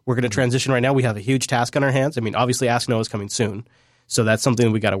 We're going to transition right now. We have a huge task on our hands. I mean, obviously, Ask Noah is coming soon. So that's something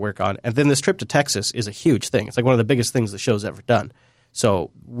that we got to work on. And then this trip to Texas is a huge thing. It's like one of the biggest things the show's ever done.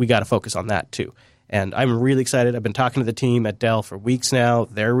 So we got to focus on that too. And I'm really excited. I've been talking to the team at Dell for weeks now.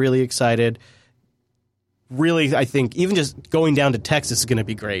 They're really excited. Really, I think even just going down to Texas is going to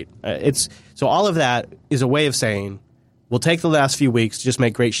be great. So all of that is a way of saying we'll take the last few weeks to just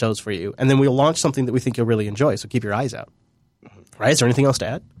make great shows for you, and then we'll launch something that we think you'll really enjoy. So keep your eyes out. Right? Is there anything else to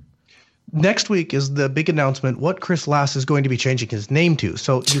add? Next week is the big announcement what Chris Lass is going to be changing his name to.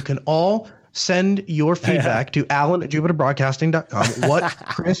 So you can all send your feedback to Alan at JupiterBroadcasting.com what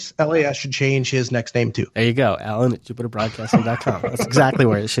Chris Lass should change his next name to. There you go, Alan at JupiterBroadcasting.com. That's exactly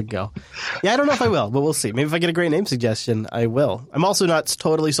where it should go. Yeah, I don't know if I will, but we'll see. Maybe if I get a great name suggestion, I will. I'm also not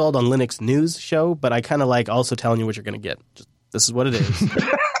totally sold on Linux News Show, but I kind of like also telling you what you're going to get. Just, this is what it is.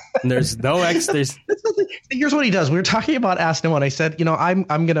 And there's no Here's what he does. We were talking about Ask Noah, and I said, I'm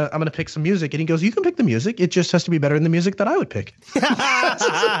gonna pick some music, and he goes, "You can pick the music. It just has to be better than the music that I would pick."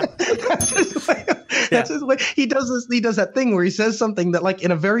 That's his way. That's his way. He does this. He does that thing where he says something that, like, in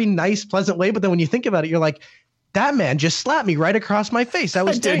a very nice, pleasant way, but then when you think about it, you're like, that man just slapped me right across my face. I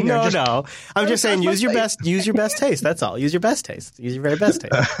was doing no. I'm just saying, use your best taste. That's all. Use your best taste. Use your very best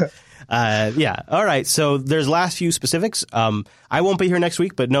taste. Yeah. All right. So there's last few specifics. I won't be here next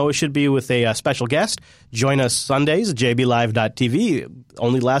week, but Noah should be with a special guest. Join us Sundays, jblive.tv.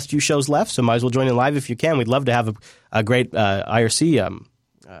 Only last few shows left, so might as well join in live if you can. We'd love to have a great IRC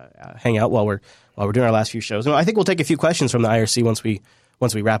hangout while we're doing our last few shows. And I think we'll take a few questions from the IRC once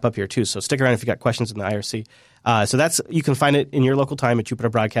we wrap up here too. So stick around if you got questions in the IRC. So you can find it in your local time at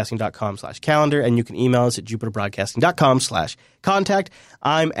jupiterbroadcasting.com/calendar, and you can email us at jupiterbroadcasting.com/contact.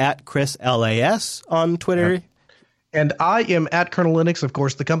 I'm at Chris LAS on Twitter. And I am at Colonel Linux. Of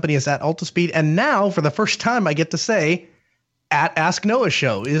course, the company is at Altispeed. And now, for the first time, I get to say at Ask Noah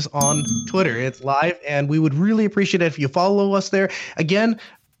Show is on Twitter. It's live, and we would really appreciate it if you follow us there. Again,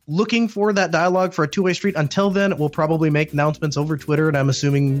 looking for that dialogue for a two-way street. Until then, we'll probably make announcements over Twitter, and I'm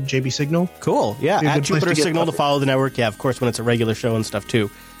assuming JB Signal. Cool. Yeah, at Jupiter Signal to follow the network. Yeah, of course, when it's a regular show and stuff too,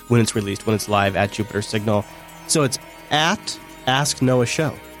 when it's released, when it's live at Jupiter Signal. So it's at Ask Noah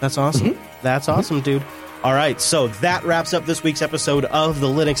Show. That's awesome. Mm-hmm. That's awesome, dude. All right, so that wraps up this week's episode of the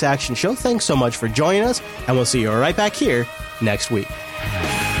Linux Action Show. Thanks so much for joining us, and we'll see you right back here next week.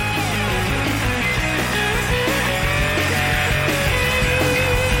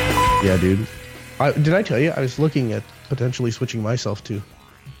 Yeah, dude. Did I tell you I was looking at potentially switching myself to?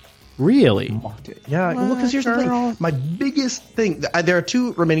 Really? Yeah. Well, because here's the thing. My biggest thing. There are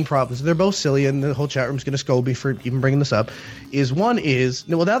two remaining problems. They're both silly, and the whole chat room's going to scold me for even bringing this up. One is,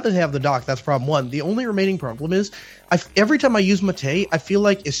 now that they have the dock, that's problem one. The only remaining problem is, every time I use Mate, I feel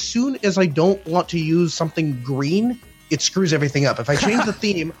like as soon as I don't want to use something green, it screws everything up. If I change the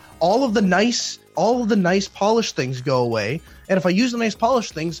theme, all of the nice polished things go away. And if I use the nice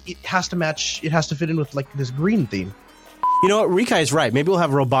polished things, it has to match. It has to fit in with like this green theme. You know what? Rikai is right. Maybe we'll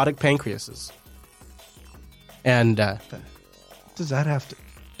have robotic pancreases. And what does that have to?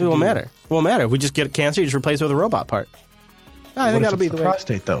 It won't matter. It won't matter. We just get cancer. You just replace it with a robot part. I think that'll be the way.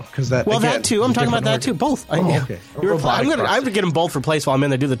 Prostate though, because that. Well, again, that too. I'm talking about that too. Both. Okay. I'm gonna get them both replaced while I'm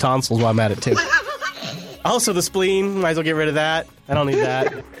in there. Do the tonsils while I'm at it too. Also, the spleen. Might as well get rid of that. I don't need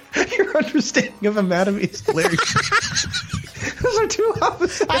that. Your understanding of anatomy is hilarious. Those are two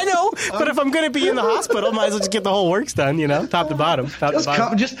opposites. I know, but if I'm going to be in the hospital, might as well just get the whole works done, top to bottom.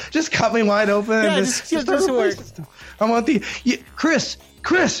 Just cut me wide open. Yeah, just work. I want Chris.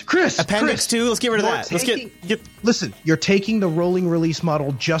 Appendix 2, let's get rid of that. Listen, you're taking the rolling release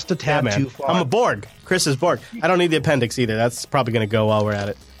model just a tad too far. I'm a Borg. Chris is Borg. I don't need the appendix either. That's probably going to go while we're at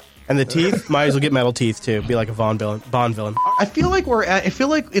it. And the teeth, might as well get metal teeth too. Be like a Bond villain. I feel like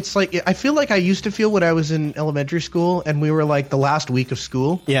I used to feel when I was in elementary school and we were like the last week of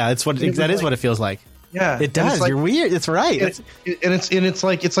school. Yeah, that is what it feels like. Yeah, it does. Like, you're weird. It's right.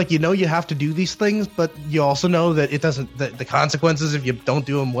 It's like you have to do these things, but you also know that it doesn't. The consequences if you don't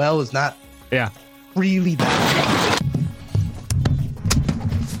do them well is not. Yeah. Really bad.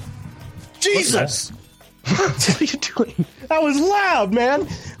 Jesus. What are you doing? That was loud, man.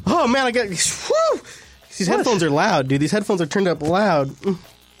 Oh, man, I got... Whew. These headphones are loud, dude. These headphones are turned up loud. All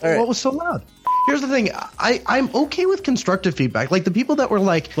right. What was so loud? Here's the thing. I'm okay with constructive feedback. Like, the people that were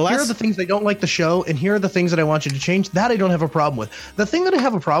like, here are the things I don't like the show, and here are the things that I want you to change, that I don't have a problem with. The thing that I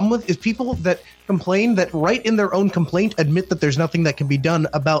have a problem with is people that complain that right in their own complaint admit that there's nothing that can be done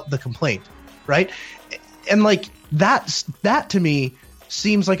about the complaint, right? And, like, that to me...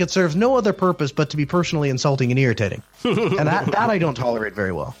 seems like it serves no other purpose but to be personally insulting and irritating. And that I don't tolerate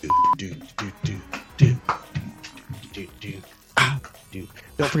very well. Don't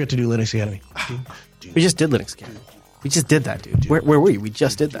forget to do Linux Academy. We just did Linux Academy. We just did that, dude. Where were we? We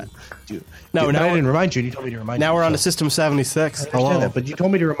just did that. Dude. No, Dude, now I didn't remind you, and you told me to remind you. Now we're on to so. System 76. I understand that, but you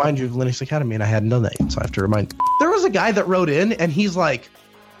told me to remind you of Linux Academy, and I hadn't done that yet, so I have to remind you. There was a guy that wrote in, and he's like,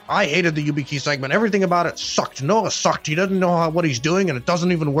 I hated the YubiKey segment. Everything about it sucked. Noah sucked. He doesn't know what he's doing, and it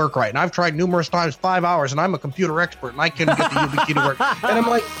doesn't even work right. And I've tried numerous times, 5 hours, and I'm a computer expert, and I couldn't get the YubiKey to work. And I'm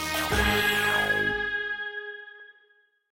like,